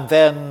 and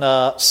then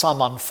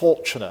some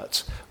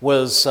unfortunate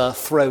was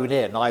thrown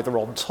in, either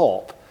on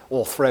top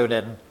or thrown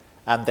in,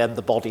 and then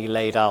the body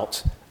laid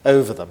out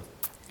over them.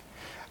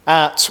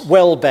 At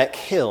Welbeck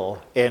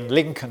Hill in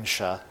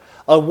Lincolnshire,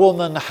 a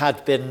woman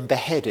had been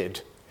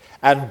beheaded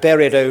and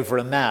buried over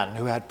a man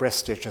who had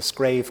prestigious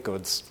grave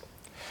goods.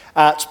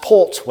 At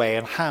Portway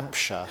in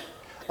Hampshire,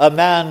 a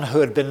man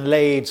who had been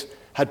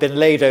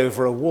laid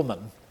over a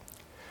woman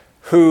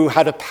who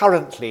had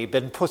apparently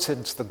been put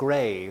into the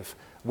grave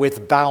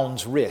with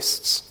bound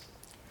wrists.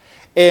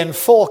 In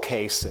 4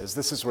 cases,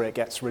 this is where it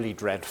gets really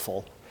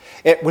dreadful,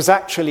 it was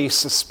actually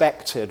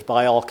suspected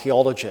by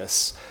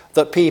archaeologists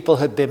that people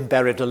had been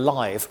buried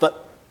alive,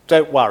 but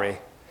don't worry,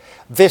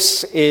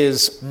 this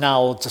is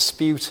now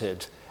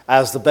disputed,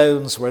 as the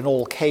bones were in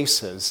all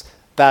cases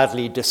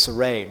badly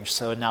disarranged,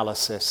 so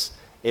analysis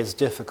is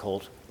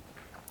difficult.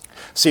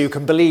 So you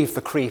can believe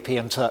the creepy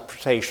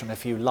interpretation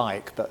if you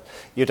like, but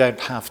you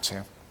don't have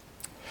to.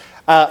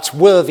 At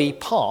Worthy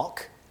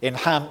Park in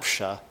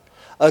Hampshire,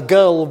 a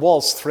girl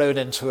was thrown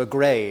into a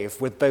grave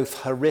with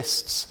both her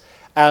wrists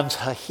and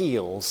her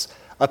heels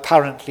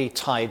apparently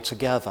tied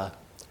together.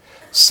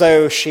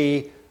 So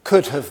she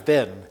could have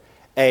been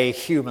a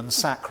human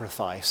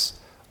sacrifice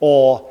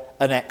or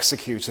an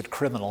executed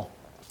criminal.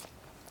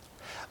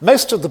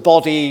 Most of the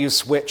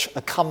bodies which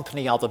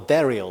accompany other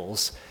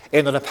burials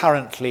in an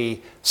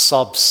apparently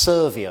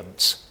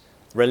subservient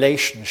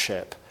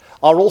relationship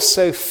are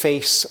also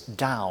face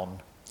down.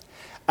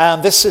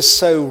 And this is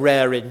so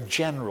rare in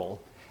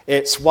general,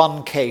 it's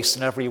 1 case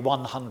in every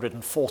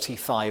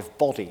 145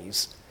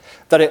 bodies,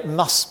 that it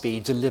must be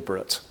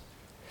deliberate.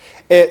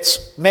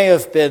 It may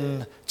have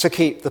been to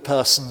keep the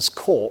person's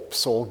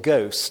corpse or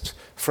ghost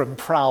from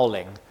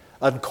prowling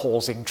and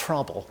causing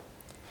trouble.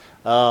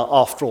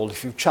 After all,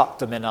 if you chuck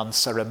them in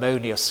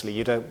unceremoniously,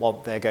 you don't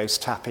want their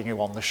ghost tapping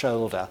you on the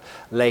shoulder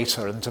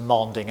later and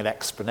demanding an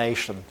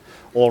explanation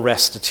or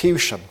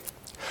restitution.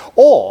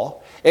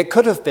 Or it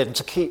could have been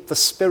to keep the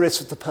spirit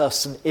of the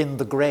person in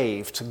the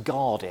grave, to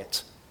guard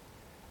it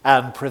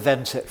and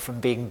prevent it from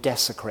being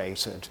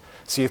desecrated.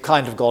 So you've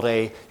kind of got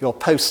you're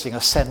posting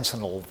a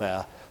sentinel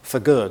there for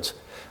good.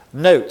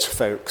 Note,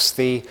 folks,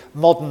 the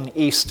modern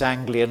East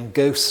Anglian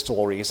ghost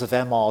stories of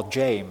M.R.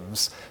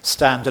 James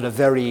stand in a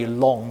very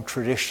long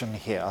tradition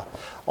here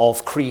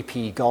of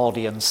creepy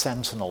guardian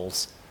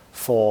sentinels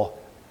for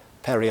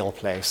burial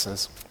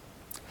places.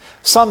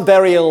 Some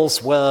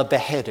burials were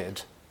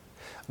beheaded,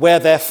 where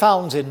they're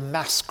found in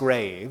mass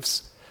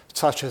graves,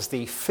 such as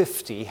the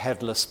 50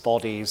 headless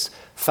bodies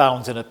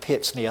found in a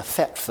pit near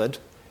Thetford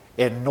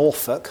in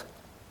Norfolk.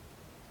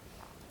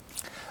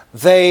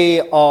 They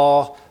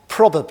are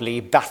probably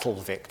battle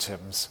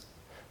victims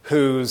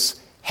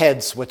whose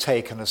heads were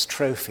taken as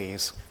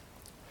trophies.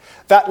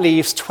 That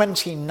leaves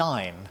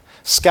 29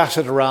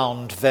 scattered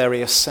around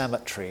various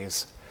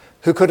cemeteries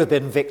who could have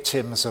been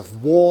victims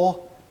of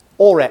war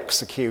or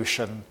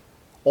execution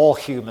or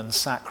human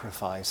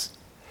sacrifice.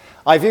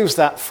 I've used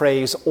that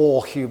phrase,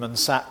 or human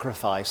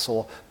sacrifice,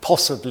 or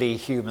possibly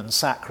human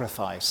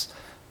sacrifice,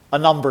 a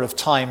number of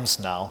times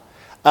now.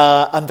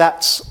 And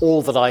that's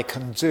all that I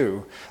can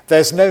do.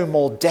 There's no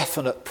more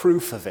definite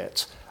proof of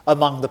it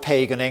among the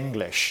pagan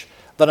English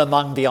than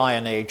among the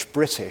Iron Age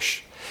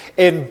British.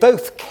 In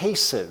both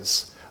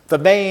cases, the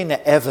main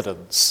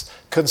evidence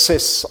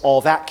consists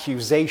of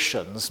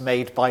accusations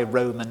made by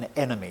Roman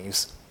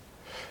enemies.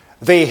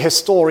 The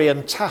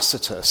historian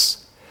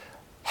Tacitus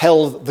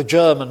held the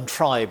German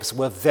tribes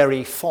were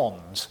very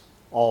fond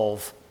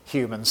of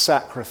human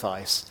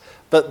sacrifice,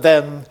 but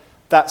then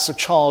that's a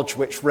charge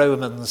which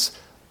Romans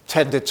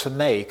tended to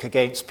make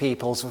against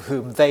peoples of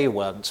whom they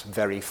weren't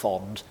very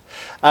fond.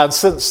 And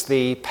since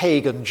the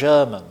pagan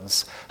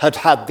Germans had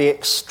had the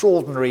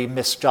extraordinary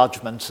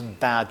misjudgment and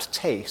bad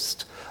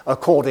taste,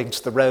 according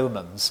to the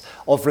Romans,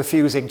 of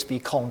refusing to be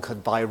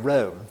conquered by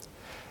Rome,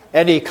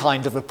 any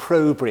kind of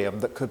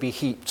opprobrium that could be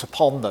heaped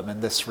upon them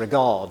in this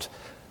regard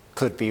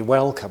could be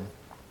welcome.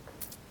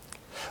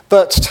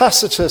 But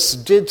Tacitus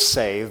did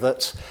say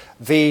that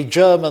the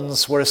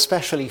Germans were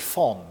especially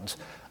fond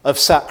of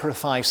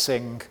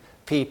sacrificing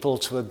people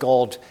to a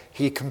god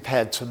he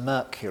compared to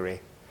Mercury,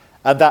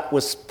 and that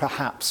was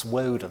perhaps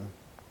Woden.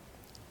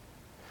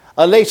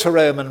 A later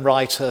Roman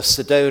writer,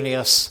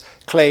 Sidonius,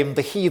 claimed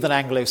the heathen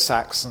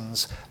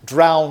Anglo-Saxons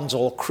drowned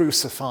or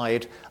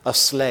crucified a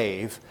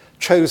slave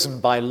chosen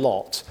by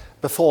lot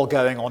before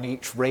going on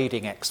each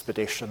raiding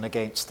expedition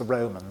against the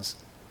Romans.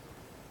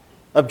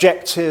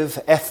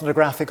 Objective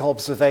ethnographic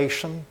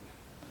observation,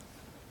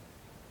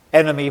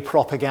 enemy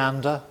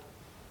propaganda,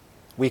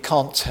 we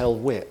can't tell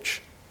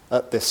which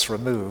at this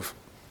remove.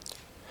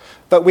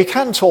 But we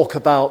can talk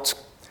about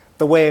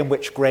the way in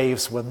which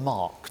graves were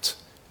marked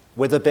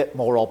with a bit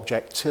more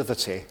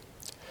objectivity.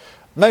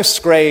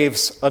 Most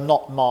graves are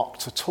not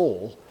marked at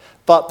all,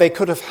 but they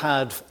could have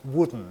had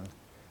wooden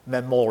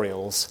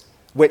memorials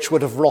which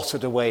would have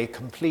rotted away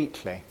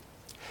completely.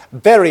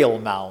 Burial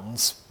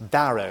mounds,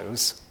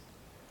 barrows,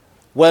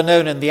 were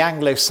known in the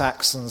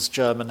Anglo-Saxons'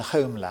 German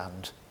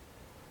homeland.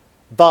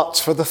 But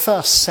for the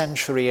first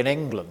century in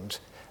England,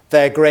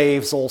 their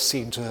graves all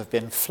seem to have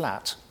been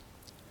flat.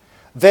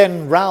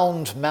 Then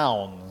round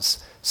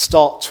mounds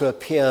start to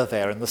appear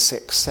there in the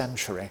 6th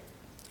century.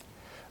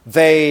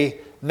 They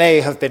may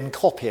have been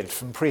copied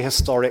from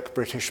prehistoric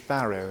British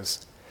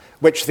barrows,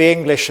 which the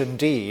English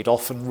indeed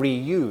often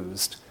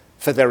reused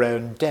for their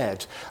own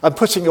dead. And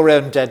putting your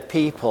own dead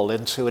people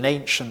into an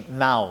ancient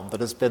mound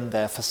that has been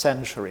there for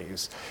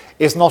centuries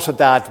is not a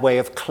bad way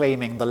of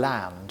claiming the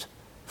land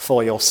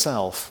for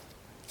yourself.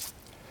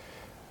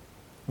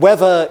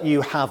 Whether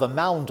you have a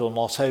mound or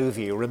not over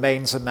you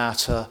remains a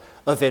matter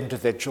of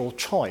individual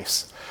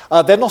choice.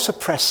 They're not a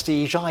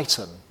prestige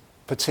item,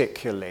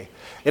 particularly.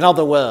 In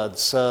other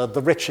words,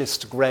 the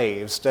richest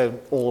graves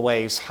don't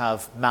always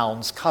have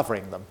mounds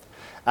covering them,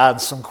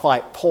 and some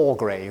quite poor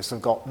graves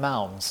have got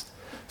mounds.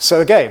 So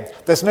again,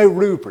 there's no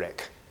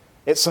rubric.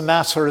 It's a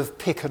matter of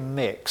pick and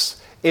mix,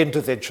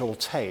 individual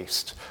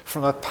taste,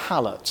 from a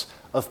palette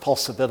of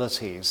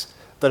possibilities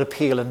that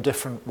appeal in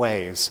different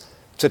ways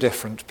to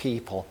different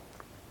people.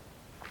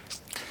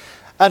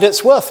 And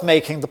it's worth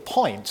making the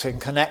point in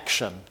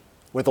connection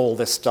with all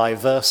this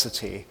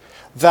diversity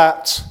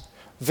that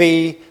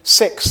the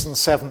 6th and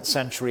 7th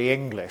century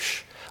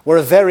English were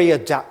a very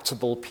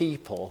adaptable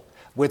people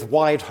with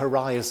wide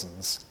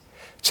horizons,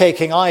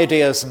 taking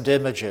ideas and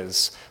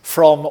images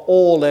from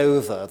all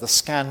over the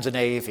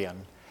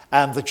Scandinavian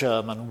and the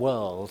German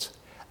world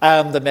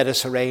and the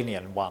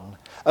Mediterranean one,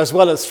 as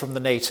well as from the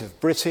native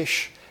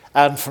British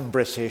and from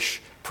British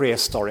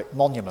prehistoric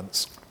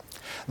monuments.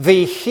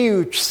 The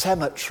huge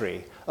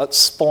cemetery at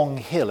Spong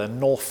Hill in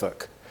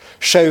Norfolk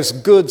shows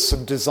goods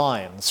and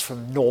designs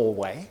from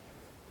Norway,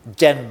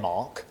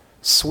 Denmark,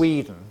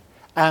 Sweden,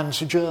 and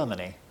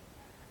Germany.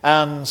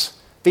 And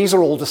these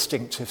are all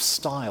distinctive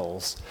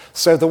styles.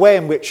 So the way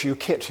in which you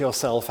kit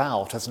yourself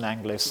out as an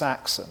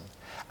Anglo-Saxon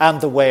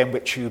and the way in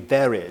which you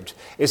buried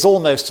is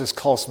almost as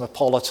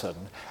cosmopolitan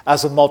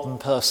as a modern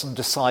person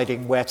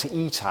deciding where to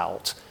eat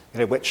out,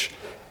 which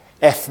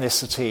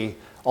ethnicity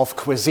of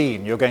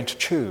cuisine you're going to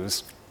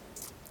choose.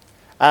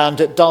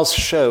 And it does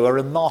show a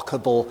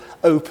remarkable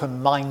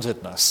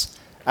open-mindedness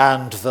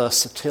and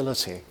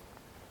versatility.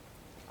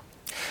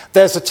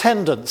 There's a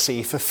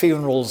tendency for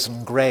funerals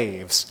and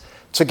graves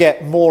to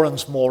get more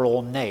and more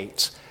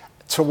ornate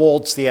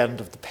towards the end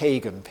of the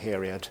pagan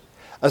period,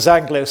 as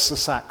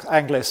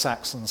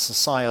Anglo-Saxon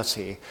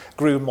society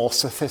grew more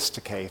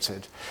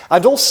sophisticated,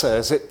 and also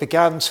as it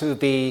began to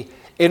be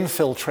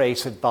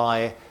infiltrated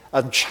by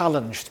and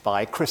challenged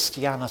by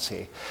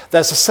Christianity.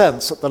 There's a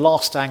sense that the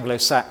last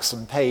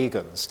Anglo-Saxon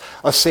pagans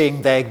are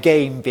seeing their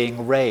game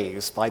being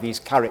raised by these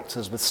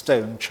characters with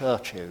stone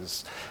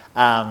churches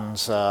and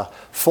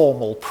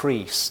formal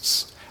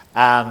priests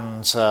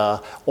and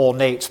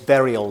ornate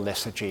burial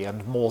liturgy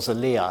and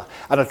mausolea,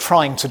 and are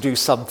trying to do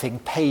something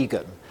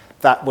pagan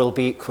that will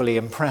be equally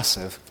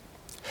impressive.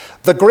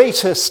 The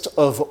greatest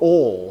of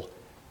all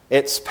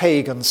its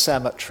pagan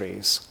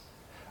cemeteries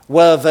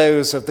were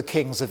those of the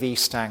kings of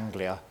East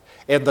Anglia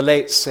in the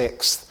late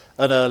 6th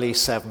and early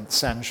 7th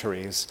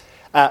centuries,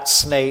 at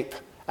Snape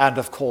and,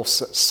 of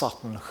course, at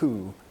Sutton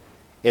Hoo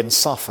in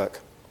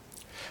Suffolk.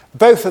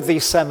 Both of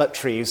these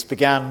cemeteries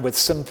began with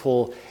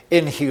simple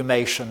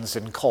inhumations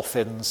in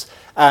coffins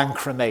and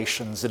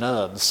cremations in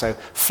urns, so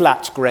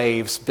flat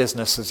graves,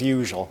 business as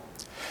usual.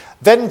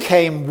 Then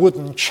came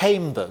wooden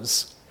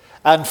chambers,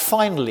 and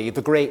finally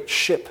the great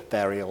ship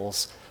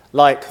burials,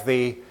 like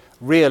the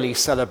really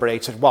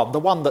celebrated one, the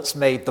one that's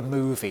made the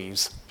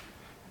movies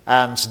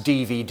and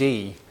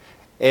DVD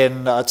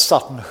at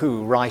Sutton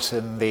Hoo, right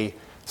in the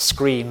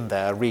screen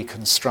there,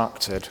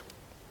 reconstructed.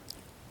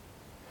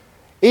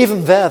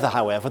 Even there,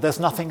 however, there's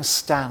nothing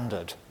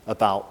standard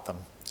about them.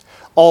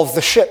 Of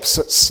the ships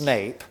at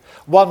Snape,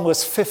 one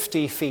was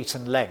 50 feet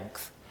in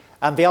length,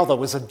 and the other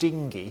was a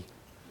dinghy.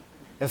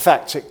 In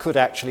fact, it could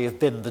actually have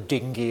been the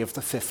dinghy of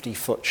the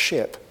 50-foot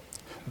ship.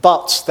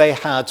 But they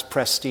had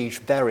prestige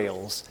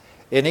burials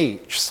in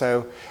each,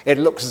 so it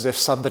looks as if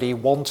somebody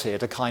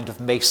wanted a kind of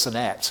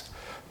masonette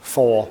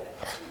for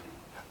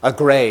a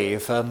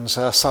grave, and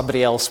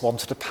somebody else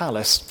wanted a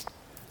palace.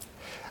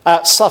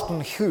 At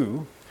Sutton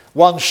Hoo,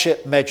 one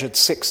ship measured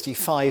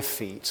 65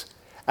 feet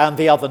and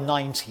the other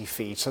 90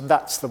 feet, and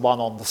that's the one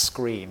on the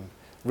screen,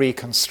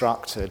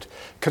 reconstructed,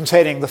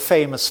 containing the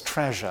famous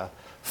treasure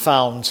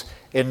found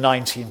in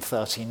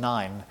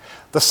 1939,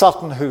 the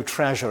Sutton Hoo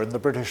treasure in the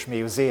British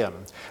Museum,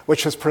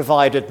 which has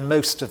provided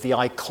most of the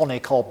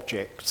iconic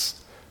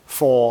objects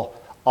for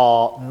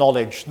our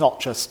knowledge not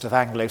just of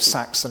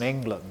Anglo-Saxon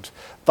England,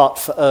 but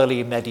for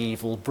early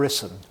medieval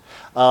Britain.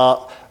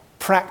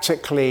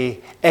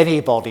 Practically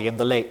anybody in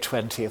the late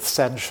 20th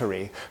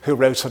century who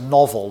wrote a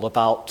novel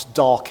about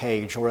Dark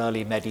Age or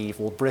early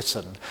medieval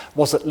Britain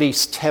was at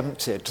least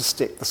tempted to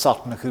stick the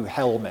Sutton Hoo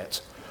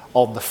helmet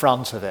on the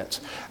front of it.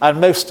 And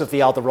most of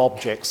the other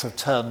objects have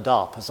turned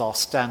up as our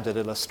standard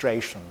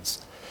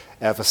illustrations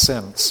ever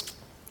since.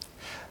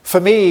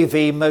 For me,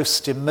 the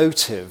most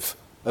emotive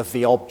of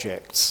the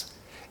objects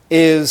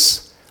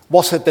is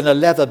what had been a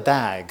leather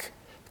bag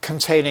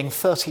containing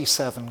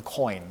 37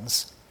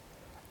 coins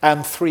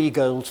and 3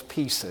 gold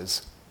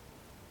pieces.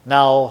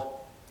 Now,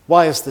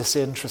 why is this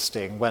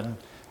interesting when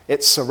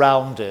it's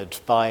surrounded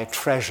by a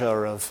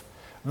treasure of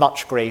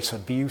much greater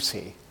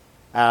beauty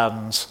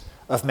and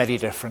of many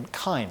different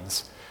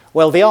kinds?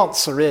 Well, the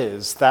answer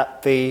is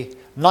that the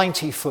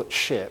 90-foot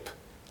ship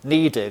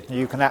needed,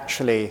 you can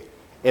actually,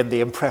 in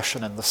the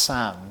impression in the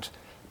sand,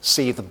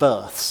 see the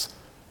berths,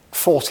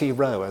 40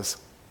 rowers.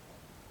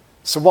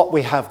 So what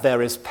we have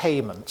there is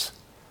payment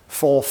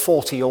for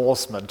 40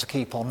 oarsmen to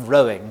keep on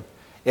rowing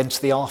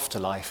into the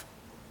afterlife.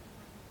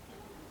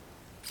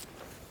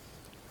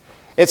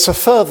 It's a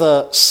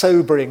further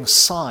sobering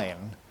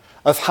sign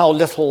of how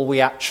little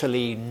we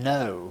actually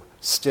know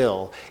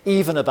still,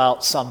 even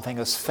about something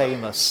as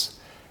famous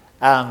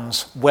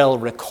and well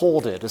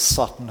recorded as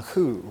Sutton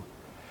Hoo,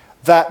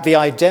 that the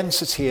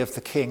identity of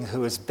the king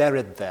who is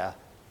buried there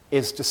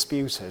is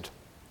disputed.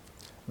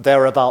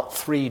 There are about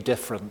 3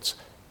 different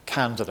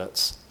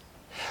candidates.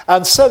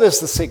 And so is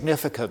the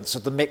significance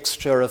of the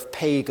mixture of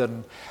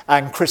pagan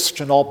and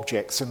Christian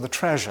objects in the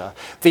treasure.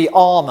 The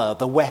armour,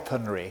 the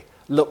weaponry,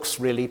 looks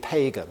really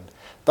pagan,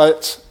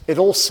 but it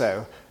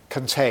also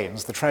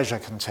contains, the treasure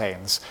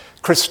contains,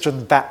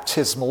 Christian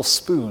baptismal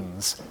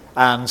spoons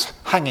and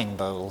hanging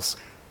bowls.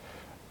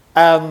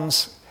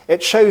 And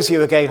it shows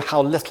you again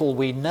how little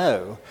we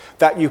know,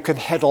 that you can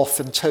head off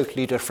in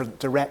totally different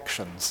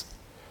directions.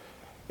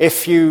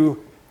 If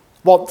you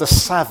want the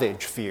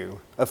savage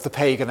view of the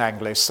pagan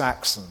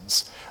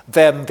Anglo-Saxons,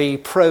 then the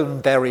prone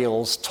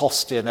burials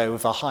tossed in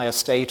over higher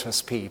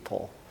status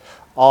people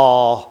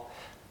are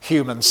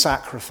human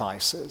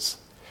sacrifices.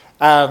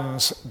 And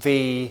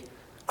the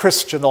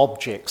Christian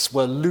objects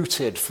were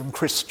looted from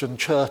Christian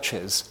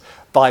churches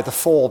by the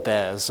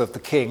forebears of the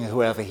king,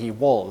 whoever he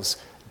was,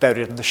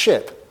 buried in the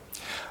ship.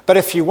 But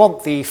if you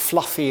want the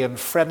fluffy and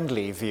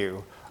friendly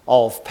view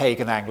of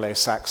pagan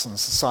Anglo-Saxon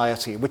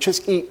society, which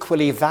is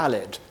equally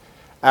valid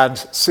and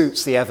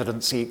suits the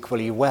evidence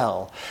equally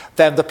well,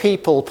 then the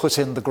people put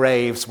in the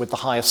graves with the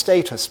higher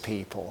status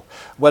people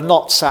were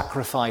not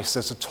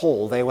sacrifices at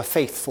all. They were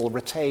faithful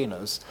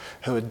retainers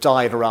who had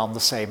died around the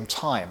same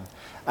time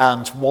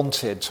and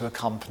wanted to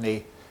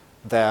accompany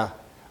their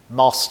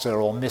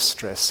master or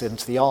mistress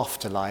into the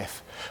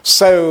afterlife.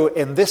 So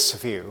in this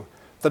view,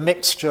 the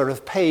mixture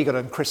of pagan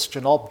and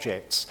Christian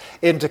objects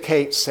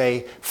indicates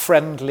a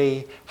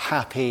friendly,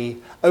 happy,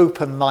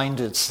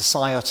 open-minded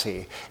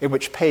society in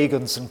which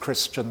pagans and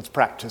Christians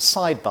practice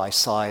side by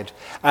side,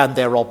 and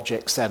their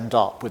objects end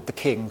up with the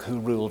king who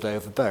ruled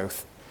over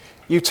both.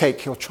 You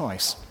take your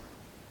choice.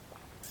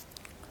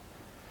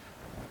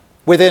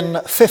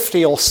 Within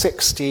 50 or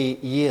 60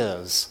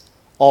 years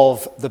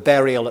of the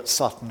burial at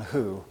Sutton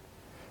Hoo,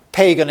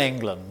 pagan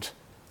England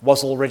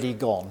was already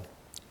gone.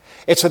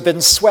 It had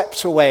been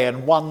swept away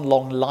in one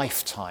long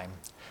lifetime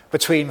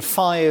between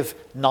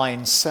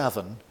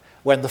 597,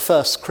 when the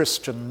first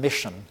Christian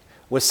mission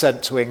was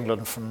sent to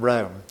England from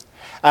Rome,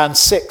 and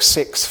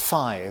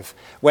 665,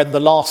 when the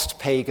last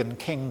pagan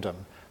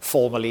kingdom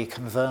formally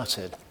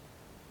converted.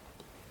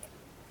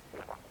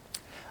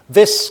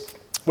 This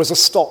was a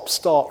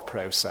stop-start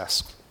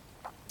process,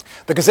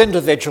 because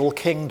individual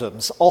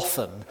kingdoms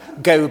often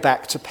go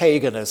back to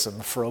paganism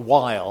for a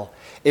while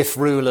if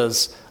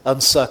rulers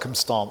and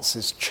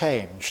circumstances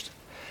changed.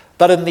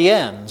 But in the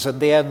end, and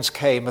the end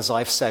came, as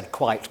I've said,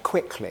 quite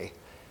quickly,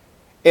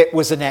 it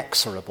was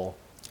inexorable.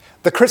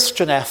 The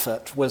Christian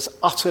effort was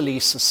utterly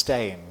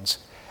sustained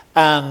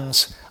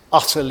and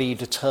utterly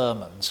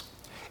determined.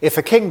 If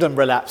a kingdom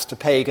relapsed to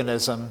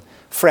paganism,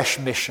 fresh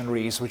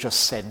missionaries were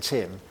just sent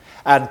in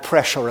and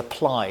pressure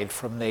applied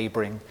from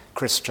neighbouring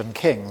Christian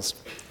kings.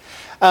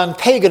 And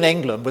pagan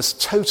England was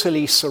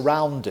totally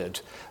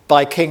surrounded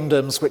by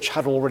kingdoms which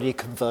had already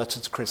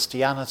converted to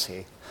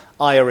Christianity: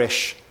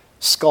 Irish,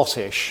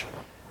 Scottish,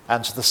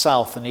 and to the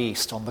south and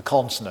east on the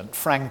continent,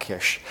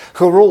 Frankish,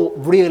 who were all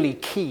really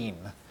keen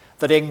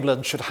that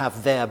England should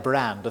have their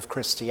brand of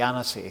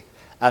Christianity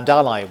and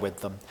ally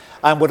with them,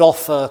 and would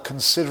offer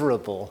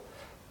considerable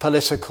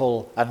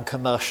political and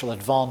commercial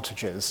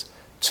advantages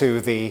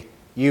to the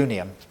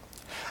Union.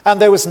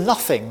 And there was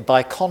nothing,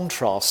 by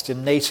contrast,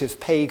 in native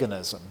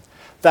paganism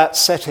that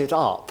set it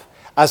up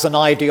as an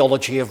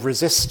ideology of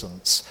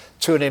resistance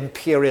to an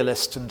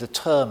imperialist and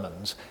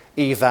determined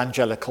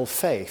evangelical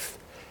faith.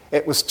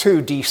 It was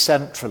too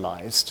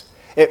decentralized,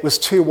 it was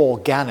too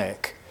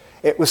organic,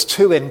 it was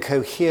too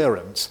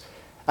incoherent,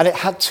 and it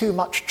had too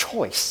much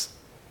choice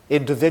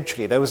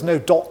individually. There was no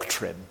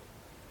doctrine,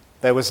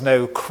 there was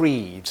no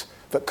creed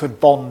that could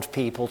bond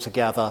people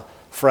together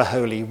for a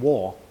holy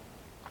war.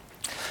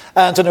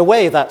 And in a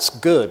way that's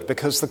good,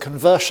 because the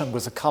conversion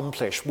was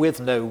accomplished with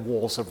no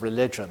wars of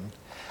religion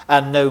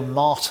and no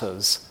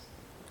martyrs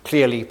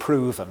clearly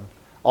proven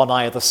on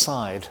either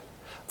side.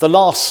 The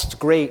last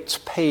great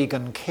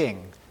pagan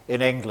king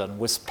in England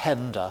was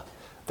Penda,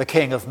 the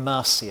king of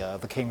Mercia,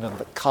 the kingdom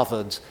that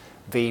covered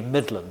the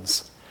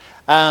Midlands.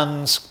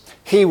 And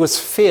he was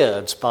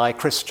feared by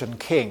Christian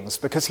kings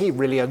because he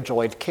really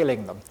enjoyed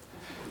killing them.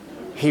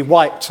 He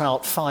wiped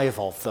out 5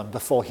 of them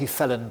before he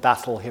fell in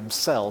battle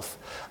himself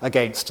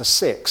against a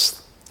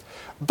 6th.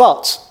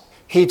 But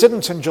he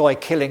didn't enjoy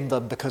killing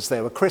them because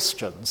they were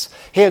Christians.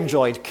 He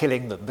enjoyed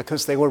killing them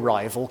because they were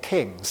rival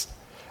kings.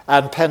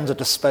 And Penda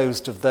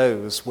disposed of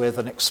those with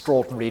an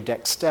extraordinary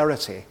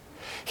dexterity.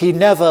 He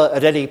never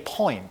at any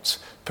point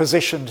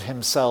positioned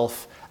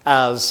himself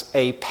as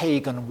a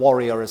pagan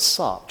warrior as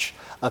such,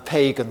 a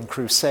pagan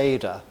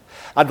crusader.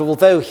 And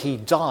although he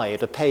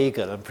died a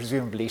pagan and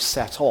presumably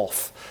set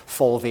off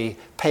for the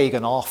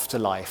pagan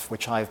afterlife,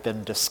 which I've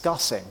been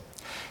discussing,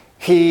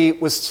 he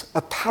was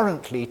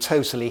apparently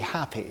totally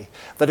happy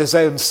that his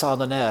own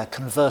son and heir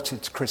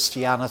converted to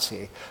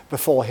Christianity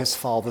before his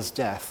father's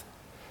death.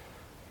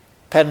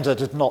 Penda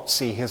did not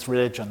see his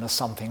religion as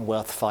something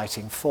worth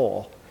fighting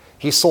for.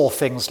 He saw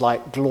things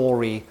like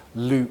glory,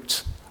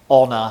 loot,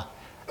 honor,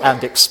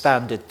 and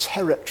expanded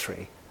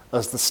territory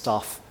as the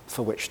stuff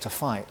for which to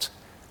fight,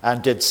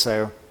 and did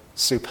so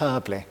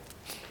superbly.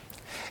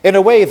 In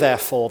a way,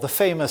 therefore, the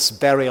famous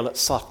burial at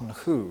Sutton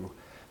Hoo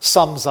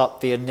sums up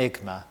the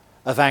enigma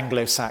of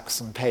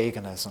Anglo-Saxon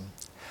paganism,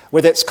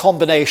 with its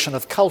combination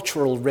of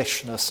cultural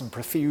richness and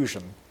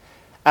profusion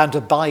and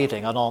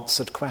abiding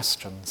unanswered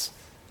questions.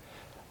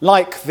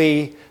 Like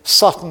the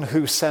Sutton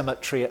Hoo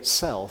Cemetery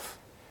itself,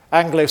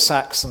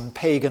 Anglo-Saxon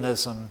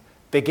paganism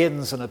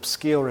begins in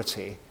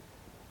obscurity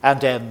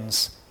and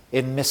ends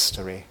in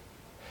mystery,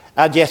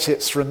 and yet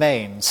its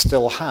remains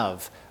still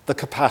have the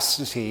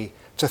capacity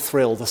to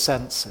thrill the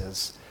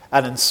senses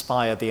and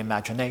inspire the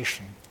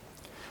imagination.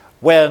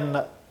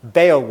 When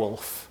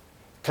Beowulf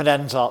can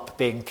end up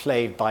being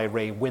played by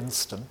Ray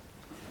Winston,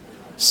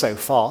 so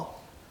far,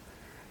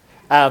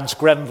 and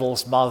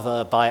Grendel's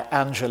mother by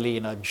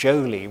Angelina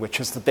Jolie, which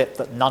is the bit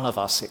that none of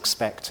us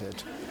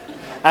expected,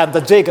 and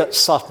The Dig at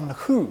Sutton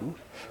Hoo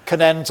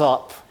can end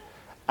up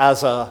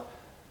as a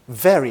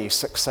very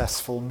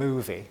successful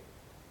movie,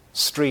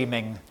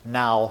 streaming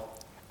now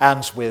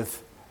and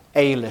with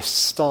A-list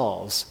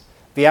stars,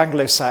 the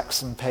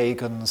Anglo-Saxon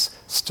pagans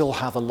still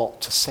have a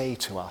lot to say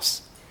to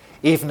us,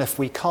 even if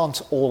we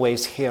can't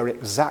always hear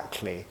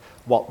exactly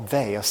what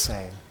they are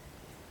saying.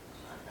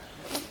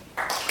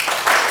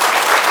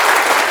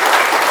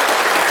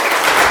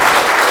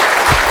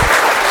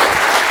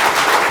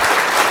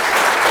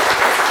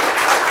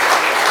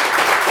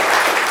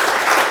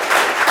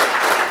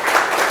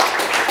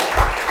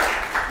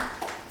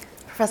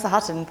 Professor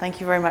Hutton, thank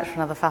you very much for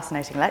another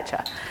fascinating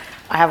lecture.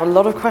 I have a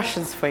lot of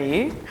questions for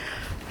you.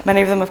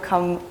 Many of them have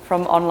come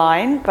from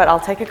online, but I'll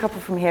take a couple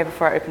from here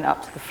before I open it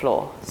up to the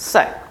floor.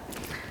 So,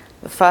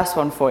 the first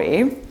one for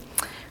you.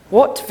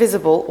 What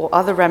visible or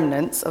other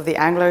remnants of the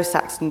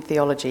Anglo-Saxon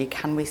theology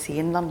can we see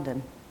in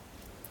London?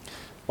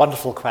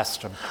 Wonderful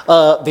question.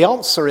 The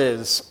answer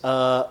is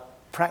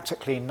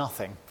practically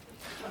nothing.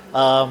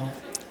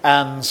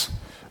 And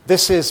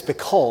this is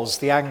because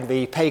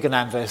the pagan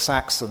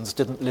Anglo-Saxons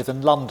didn't live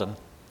in London.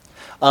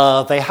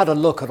 They had a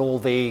look at all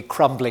the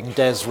crumbling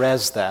des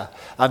res there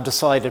and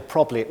decided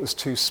probably it was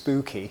too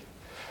spooky.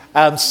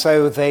 And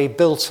so they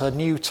built a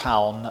new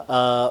town,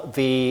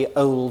 the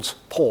old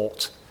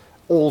port,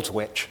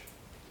 Aldwych,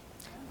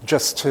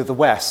 just to the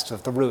west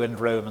of the ruined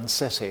Roman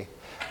city.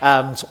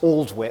 And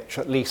Aldwych,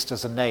 at least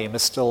as a name,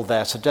 is still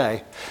there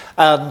today.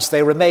 And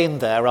they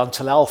remained there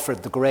until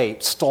Alfred the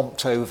Great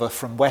stomped over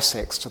from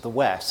Wessex to the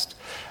west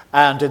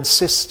and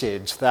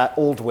insisted that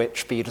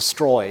Aldwych be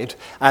destroyed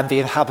and the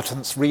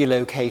inhabitants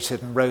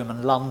relocated in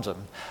Roman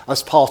London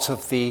as part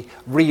of the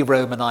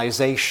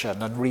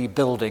re-Romanization and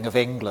rebuilding of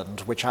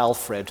England, which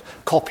Alfred,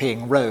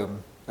 copying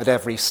Rome at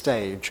every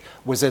stage,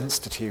 was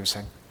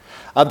instituting.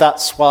 And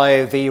that's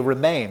why the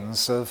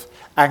remains of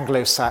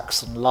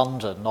Anglo-Saxon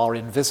London are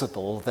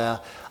invisible. They're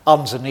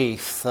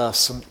underneath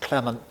St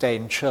Clement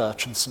Danes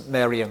Church and St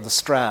Mary in the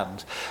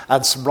Strand,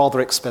 and some rather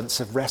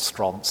expensive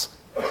restaurants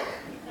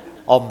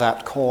on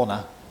that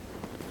corner.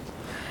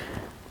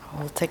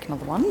 I'll take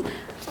another one.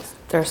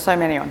 There are so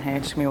many on here,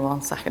 just give me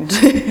 1 second.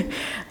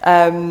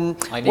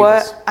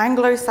 Were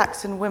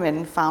Anglo-Saxon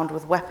women found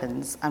with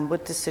weapons, and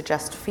would this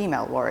suggest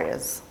female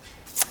warriors?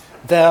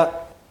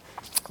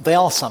 They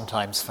are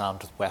sometimes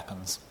found with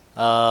weapons.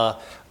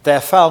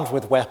 They're found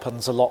with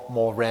weapons a lot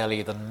more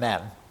rarely than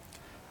men.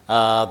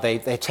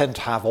 They tend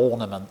to have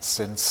ornaments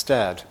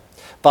instead.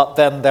 But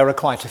then there are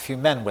quite a few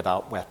men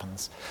without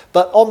weapons.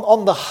 But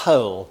on the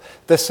whole,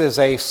 this is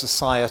a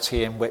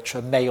society in which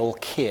a male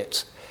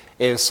kit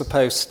is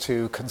supposed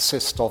to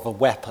consist of a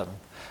weapon,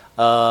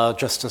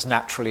 just as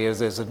naturally as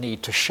there's a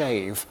need to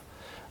shave.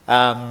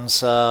 And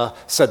so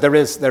there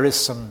is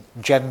some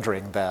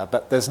gendering there,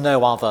 but there's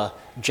no other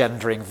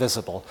gendering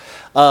visible.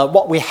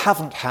 What we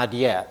haven't had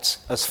yet,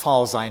 as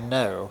far as I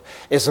know,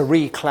 is a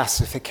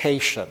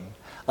reclassification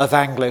of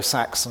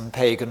Anglo-Saxon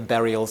pagan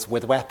burials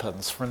with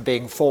weapons from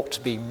being thought to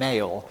be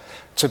male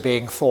to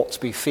being thought to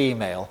be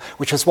female,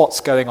 which is what's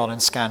going on in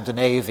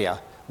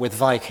Scandinavia with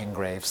Viking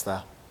graves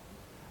there.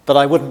 But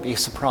I wouldn't be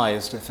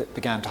surprised if it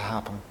began to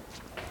happen.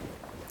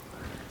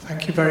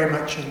 Thank you very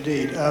much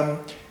indeed.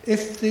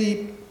 If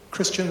the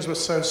Christians were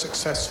so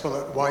successful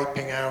at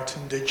wiping out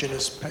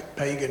indigenous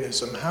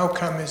paganism, how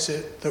come is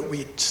it that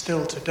we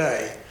still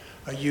today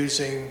are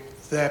using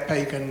their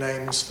pagan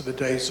names for the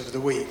days of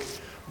the week?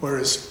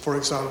 Whereas, for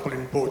example,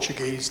 in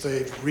Portuguese,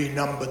 they've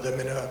renumbered them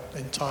in an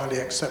entirely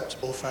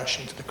acceptable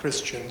fashion to the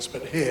Christians,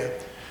 but here,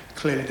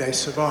 clearly they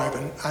survive.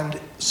 And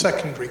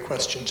secondary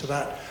question to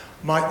that,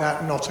 might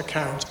that not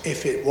account,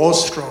 if it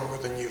was stronger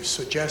than you've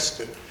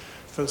suggested,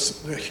 for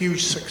the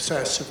huge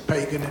success of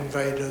pagan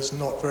invaders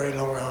not very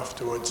long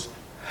afterwards?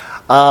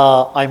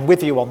 I'm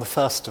with you on the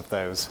first of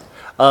those.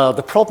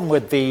 The problem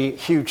with the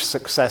huge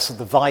success of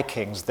the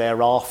Vikings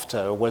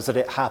thereafter was that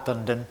it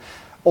happened in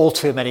all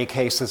too many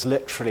cases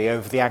literally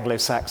over the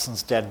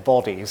Anglo-Saxons' dead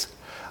bodies.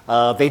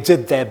 They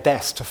did their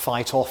best to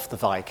fight off the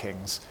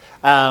Vikings,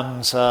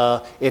 and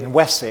in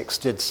Wessex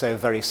did so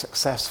very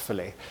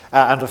successfully,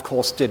 and of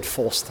course did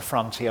force the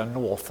frontier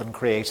north and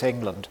create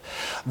England.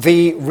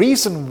 The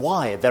reason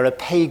why there are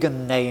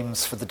pagan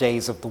names for the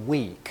days of the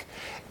week,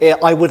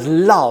 I would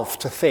love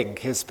to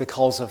think, is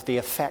because of the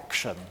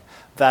affection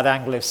that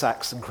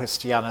Anglo-Saxon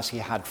Christianity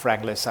had for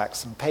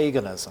Anglo-Saxon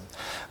paganism.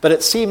 But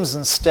it seems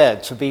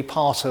instead to be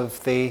part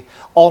of the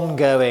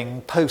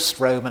ongoing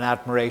post-Roman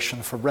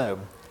admiration for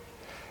Rome.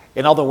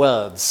 In other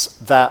words,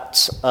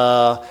 that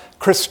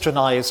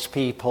Christianized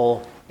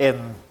people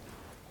in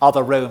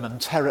other Roman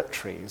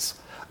territories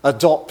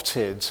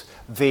adopted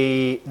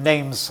the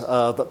names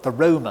that the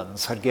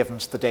Romans had given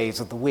to the days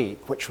of the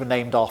week, which were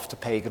named after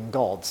pagan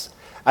gods,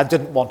 and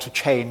didn't want to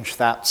change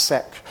that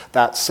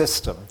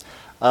system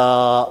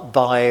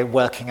by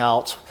working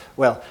out,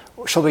 well,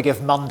 shall we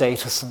give Monday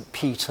to St.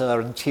 Peter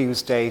and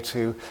Tuesday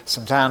to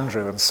St.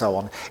 Andrew and so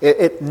on?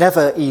 It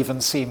never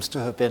even seems to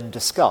have been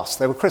discussed.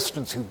 There were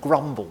Christians who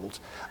grumbled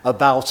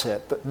about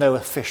it, but no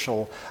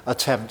official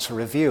attempt to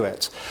review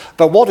it.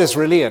 But what is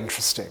really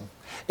interesting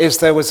is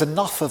there was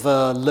enough of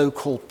a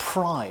local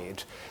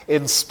pride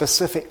in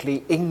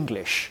specifically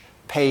English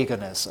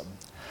paganism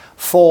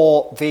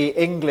for the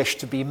English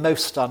to be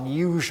most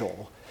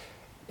unusual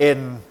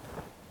in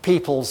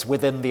peoples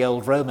within the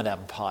old Roman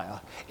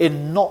Empire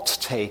in not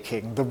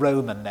taking the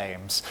Roman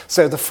names.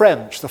 So the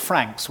French, the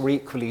Franks, were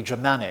equally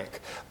Germanic,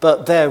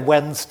 but their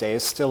Wednesday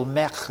is still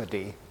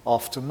Mercredi,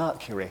 after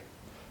Mercury.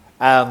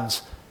 And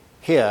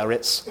here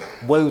it's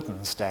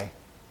Woden's Day.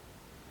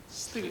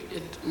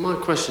 My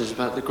question is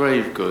about the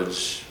grave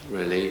goods,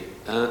 really.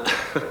 I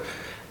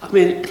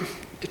mean,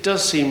 it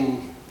does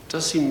seem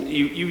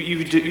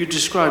you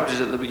described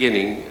it at the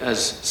beginning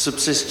as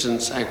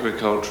subsistence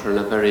agriculture in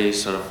a very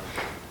sort of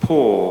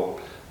poor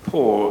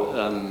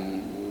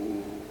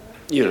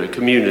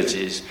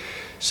communities.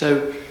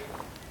 So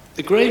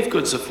the grave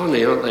goods are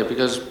funny, aren't they?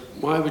 Because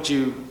why would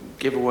you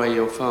give away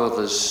your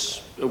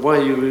father's? Why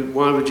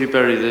would you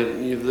bury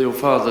your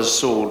father's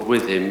sword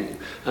with him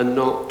and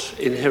not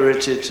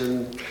inherit it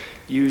and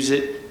use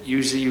it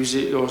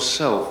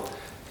yourself?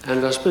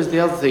 And I suppose the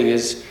other thing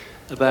is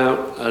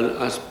about,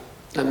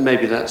 and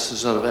maybe that's a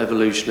sort of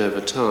evolution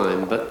over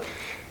time, but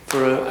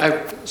for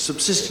a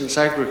subsistence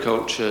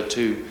agriculture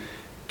to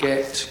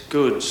get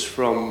goods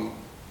from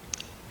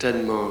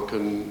Denmark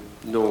and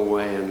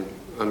Norway and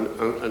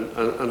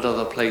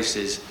other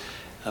places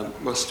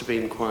must have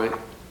been quite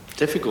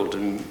difficult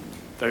and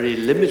very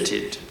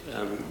limited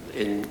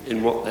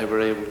in what they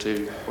were able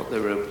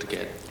to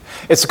get.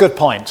 It's a good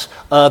point.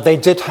 They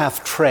did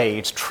have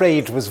trade.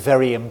 Trade was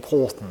very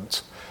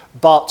important,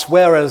 but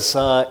whereas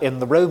in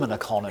the Roman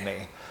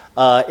economy,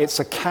 it's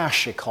a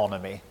cash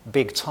economy,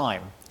 big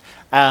time.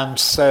 And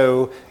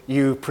so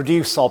you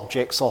produce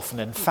objects often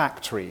in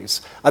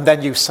factories, and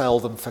then you sell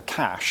them for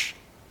cash,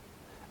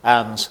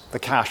 and the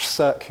cash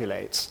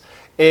circulates.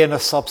 in a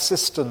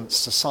subsistence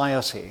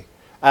society,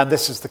 and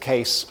this is the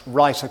case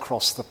right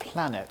across the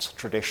planet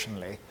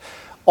traditionally,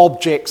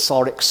 objects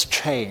are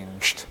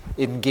exchanged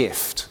in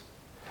gift,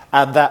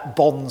 and that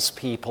bonds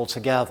people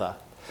together.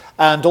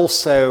 And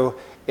also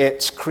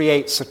it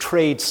creates a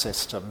trade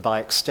system by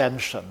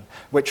extension,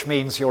 which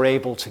means you're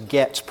able to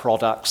get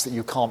products that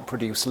you can't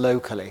produce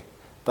locally,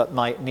 but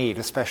might need,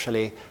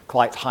 especially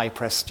quite high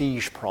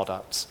prestige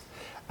products.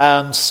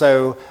 And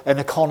so an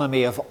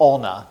economy of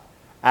honor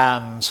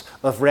and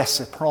of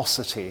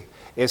reciprocity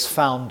is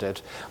founded.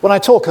 When I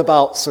talk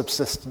about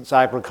subsistence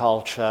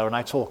agriculture and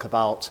I talk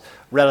about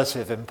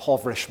relative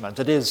impoverishment,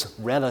 it is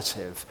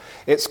relative.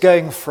 It's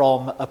going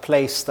from a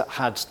place that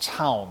had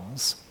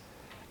towns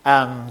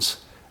and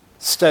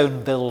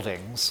stone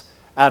buildings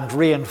and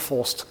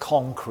reinforced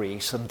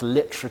concrete and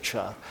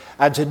literature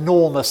and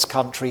enormous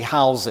country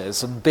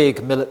houses and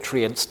big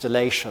military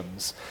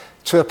installations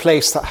to a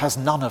place that has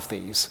none of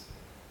these.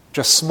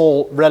 Just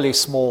small,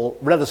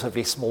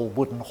 relatively small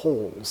wooden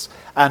halls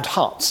and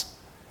huts.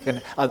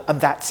 And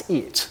that's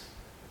it.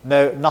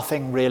 No,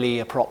 nothing really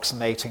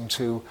approximating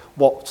to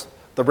what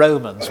the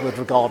Romans would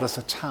regard as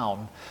a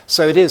town.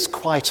 So it is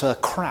quite a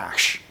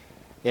crash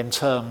in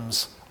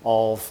terms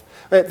of...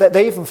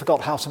 They even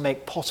forgot how to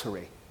make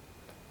pottery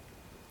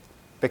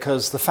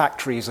because the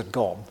factories had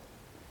gone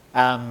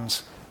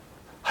and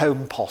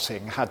home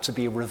potting had to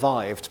be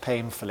revived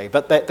painfully.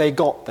 But they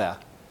got there.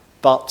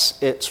 But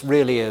it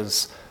really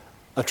is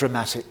a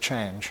dramatic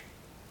change.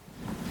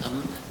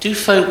 Do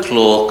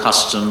folklore,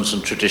 customs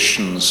and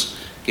traditions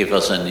give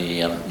us any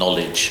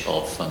knowledge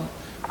of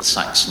the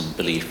Saxon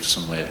beliefs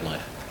and way of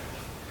life?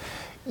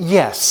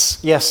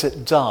 Yes,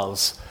 it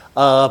does,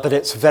 but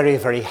it's very,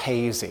 very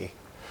hazy.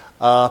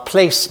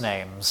 Place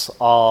names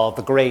are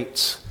the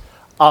great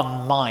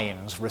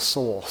unmined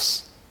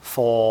resource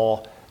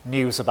for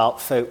news about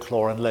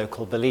folklore and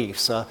local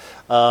beliefs.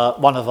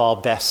 One of our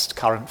best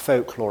current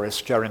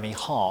folklorists, Jeremy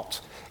Hart,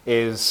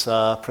 is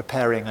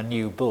preparing a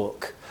new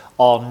book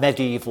on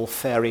medieval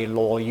fairy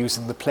lore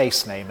using the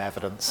place name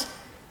evidence,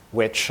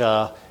 which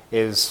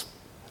is,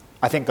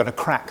 I think, going to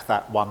crack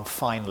that one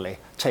finally,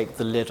 take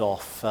the lid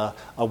off a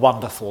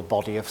wonderful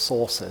body of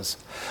sources.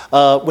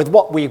 With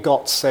what we've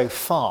got so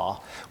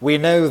far, we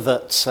know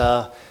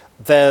that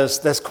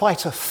there's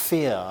quite a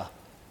fear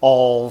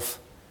of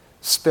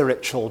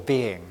spiritual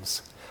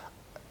beings.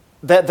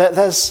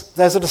 There's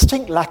a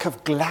distinct lack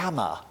of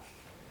glamour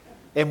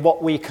in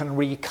what we can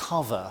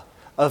recover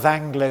of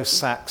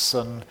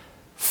Anglo-Saxon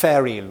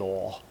fairy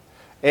lore.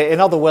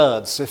 In other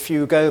words, if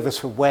you go over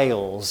to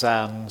Wales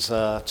and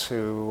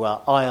to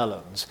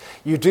Ireland,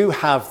 you do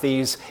have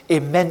these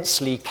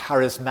immensely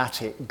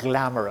charismatic,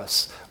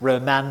 glamorous,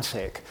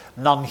 romantic,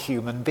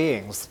 non-human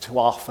beings, the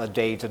Tuatha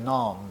De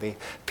Danann, the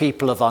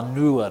people of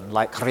Annuan,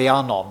 like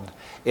Rhiannon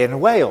in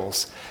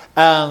Wales.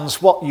 And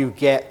what you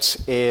get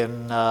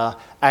in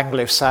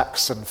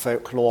Anglo-Saxon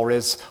folklore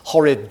is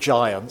horrid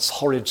giants,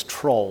 horrid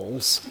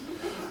trolls,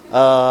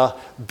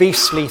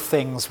 beastly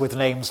things with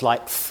names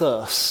like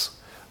Thyrse,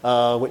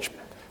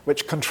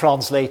 which can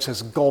translate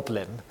as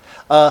goblin.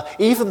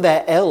 Even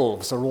their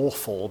elves are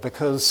awful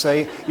because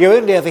you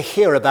only ever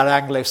hear about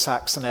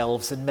Anglo-Saxon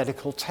elves in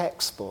medical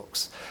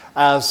textbooks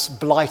as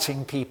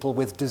blighting people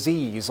with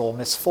disease or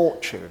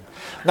misfortune.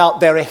 Now,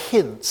 there are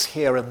hints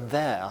here and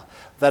there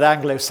that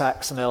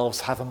Anglo-Saxon elves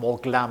have a more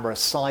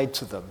glamorous side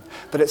to them,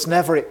 but it's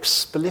never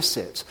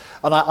explicit.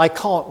 And I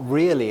can't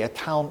really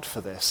account for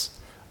this,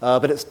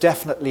 but it's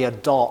definitely a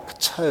dark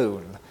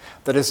tone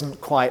that isn't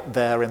quite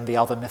there in the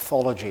other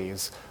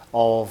mythologies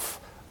of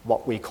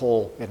what we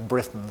call in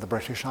Britain the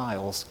British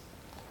Isles.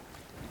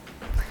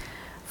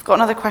 I've got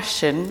another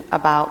question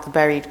about the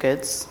buried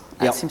goods.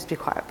 That Yep. seems to be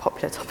quite a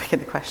popular topic in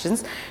the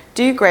questions.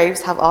 Do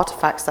graves have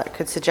artefacts that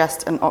could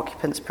suggest an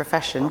occupant's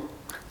profession,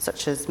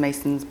 such as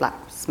masons,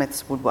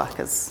 blacksmiths,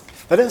 woodworkers?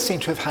 They don't seem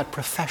to have had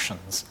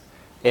professions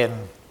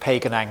in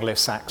pagan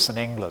Anglo-Saxon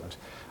England.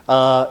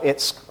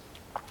 It's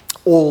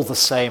all the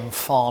same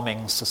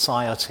farming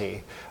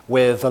society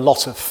with a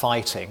lot of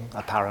fighting,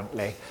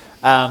 apparently,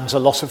 and a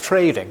lot of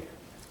trading,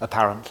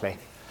 apparently.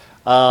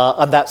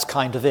 And that's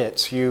kind of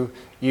it.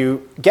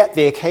 You get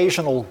the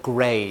occasional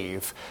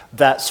grave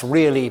that's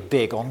really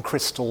big on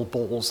crystal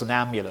balls and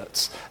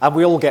amulets, and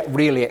we all get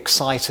really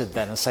excited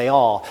then and say,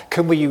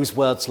 can we use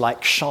words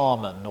like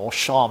shaman or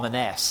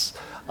shamaness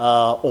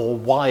or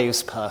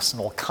wise person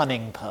or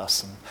cunning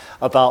person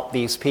about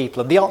these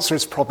people? And the answer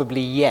is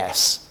probably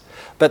yes,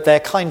 but they're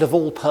kind of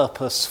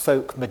all-purpose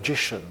folk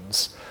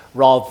magicians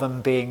rather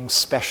than being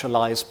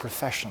specialized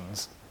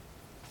professions.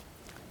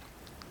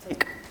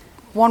 Take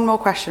one more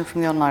question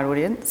from the online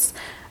audience.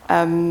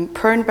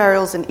 Prone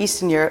burials in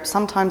Eastern Europe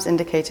sometimes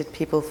indicated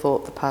people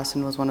thought the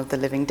person was one of the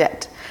living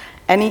dead.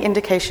 Any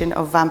indication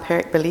of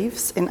vampiric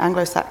beliefs in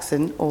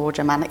Anglo-Saxon or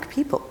Germanic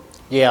people?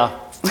 Yeah.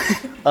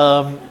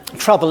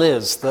 Trouble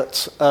is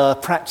that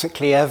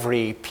practically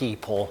every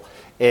people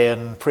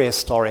in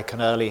prehistoric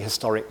and early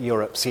historic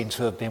Europe seem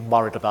to have been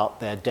worried about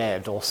their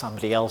dead or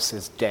somebody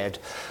else's dead,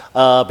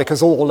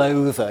 because all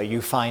over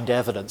you find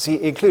evidence,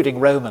 including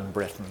Roman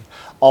Britain,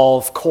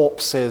 of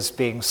corpses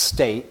being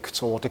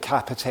staked or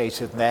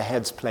decapitated and their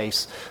heads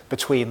placed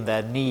between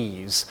their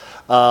knees,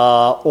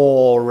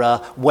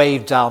 or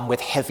weighed down with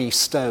heavy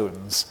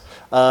stones.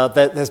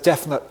 There's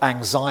definite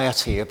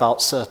anxiety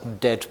about certain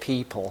dead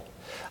people.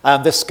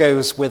 And this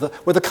goes with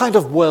a kind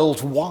of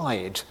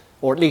worldwide,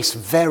 or at least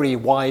very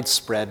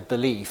widespread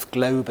belief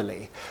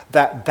globally,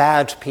 that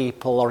bad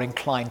people are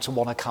inclined to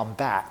want to come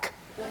back.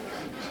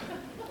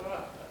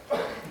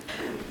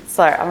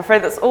 So I'm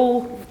afraid that's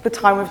all the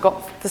time we've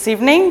got this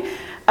evening.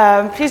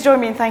 Please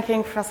join me in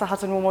thanking Professor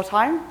Hutton one more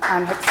time,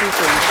 and hope to see you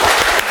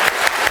soon.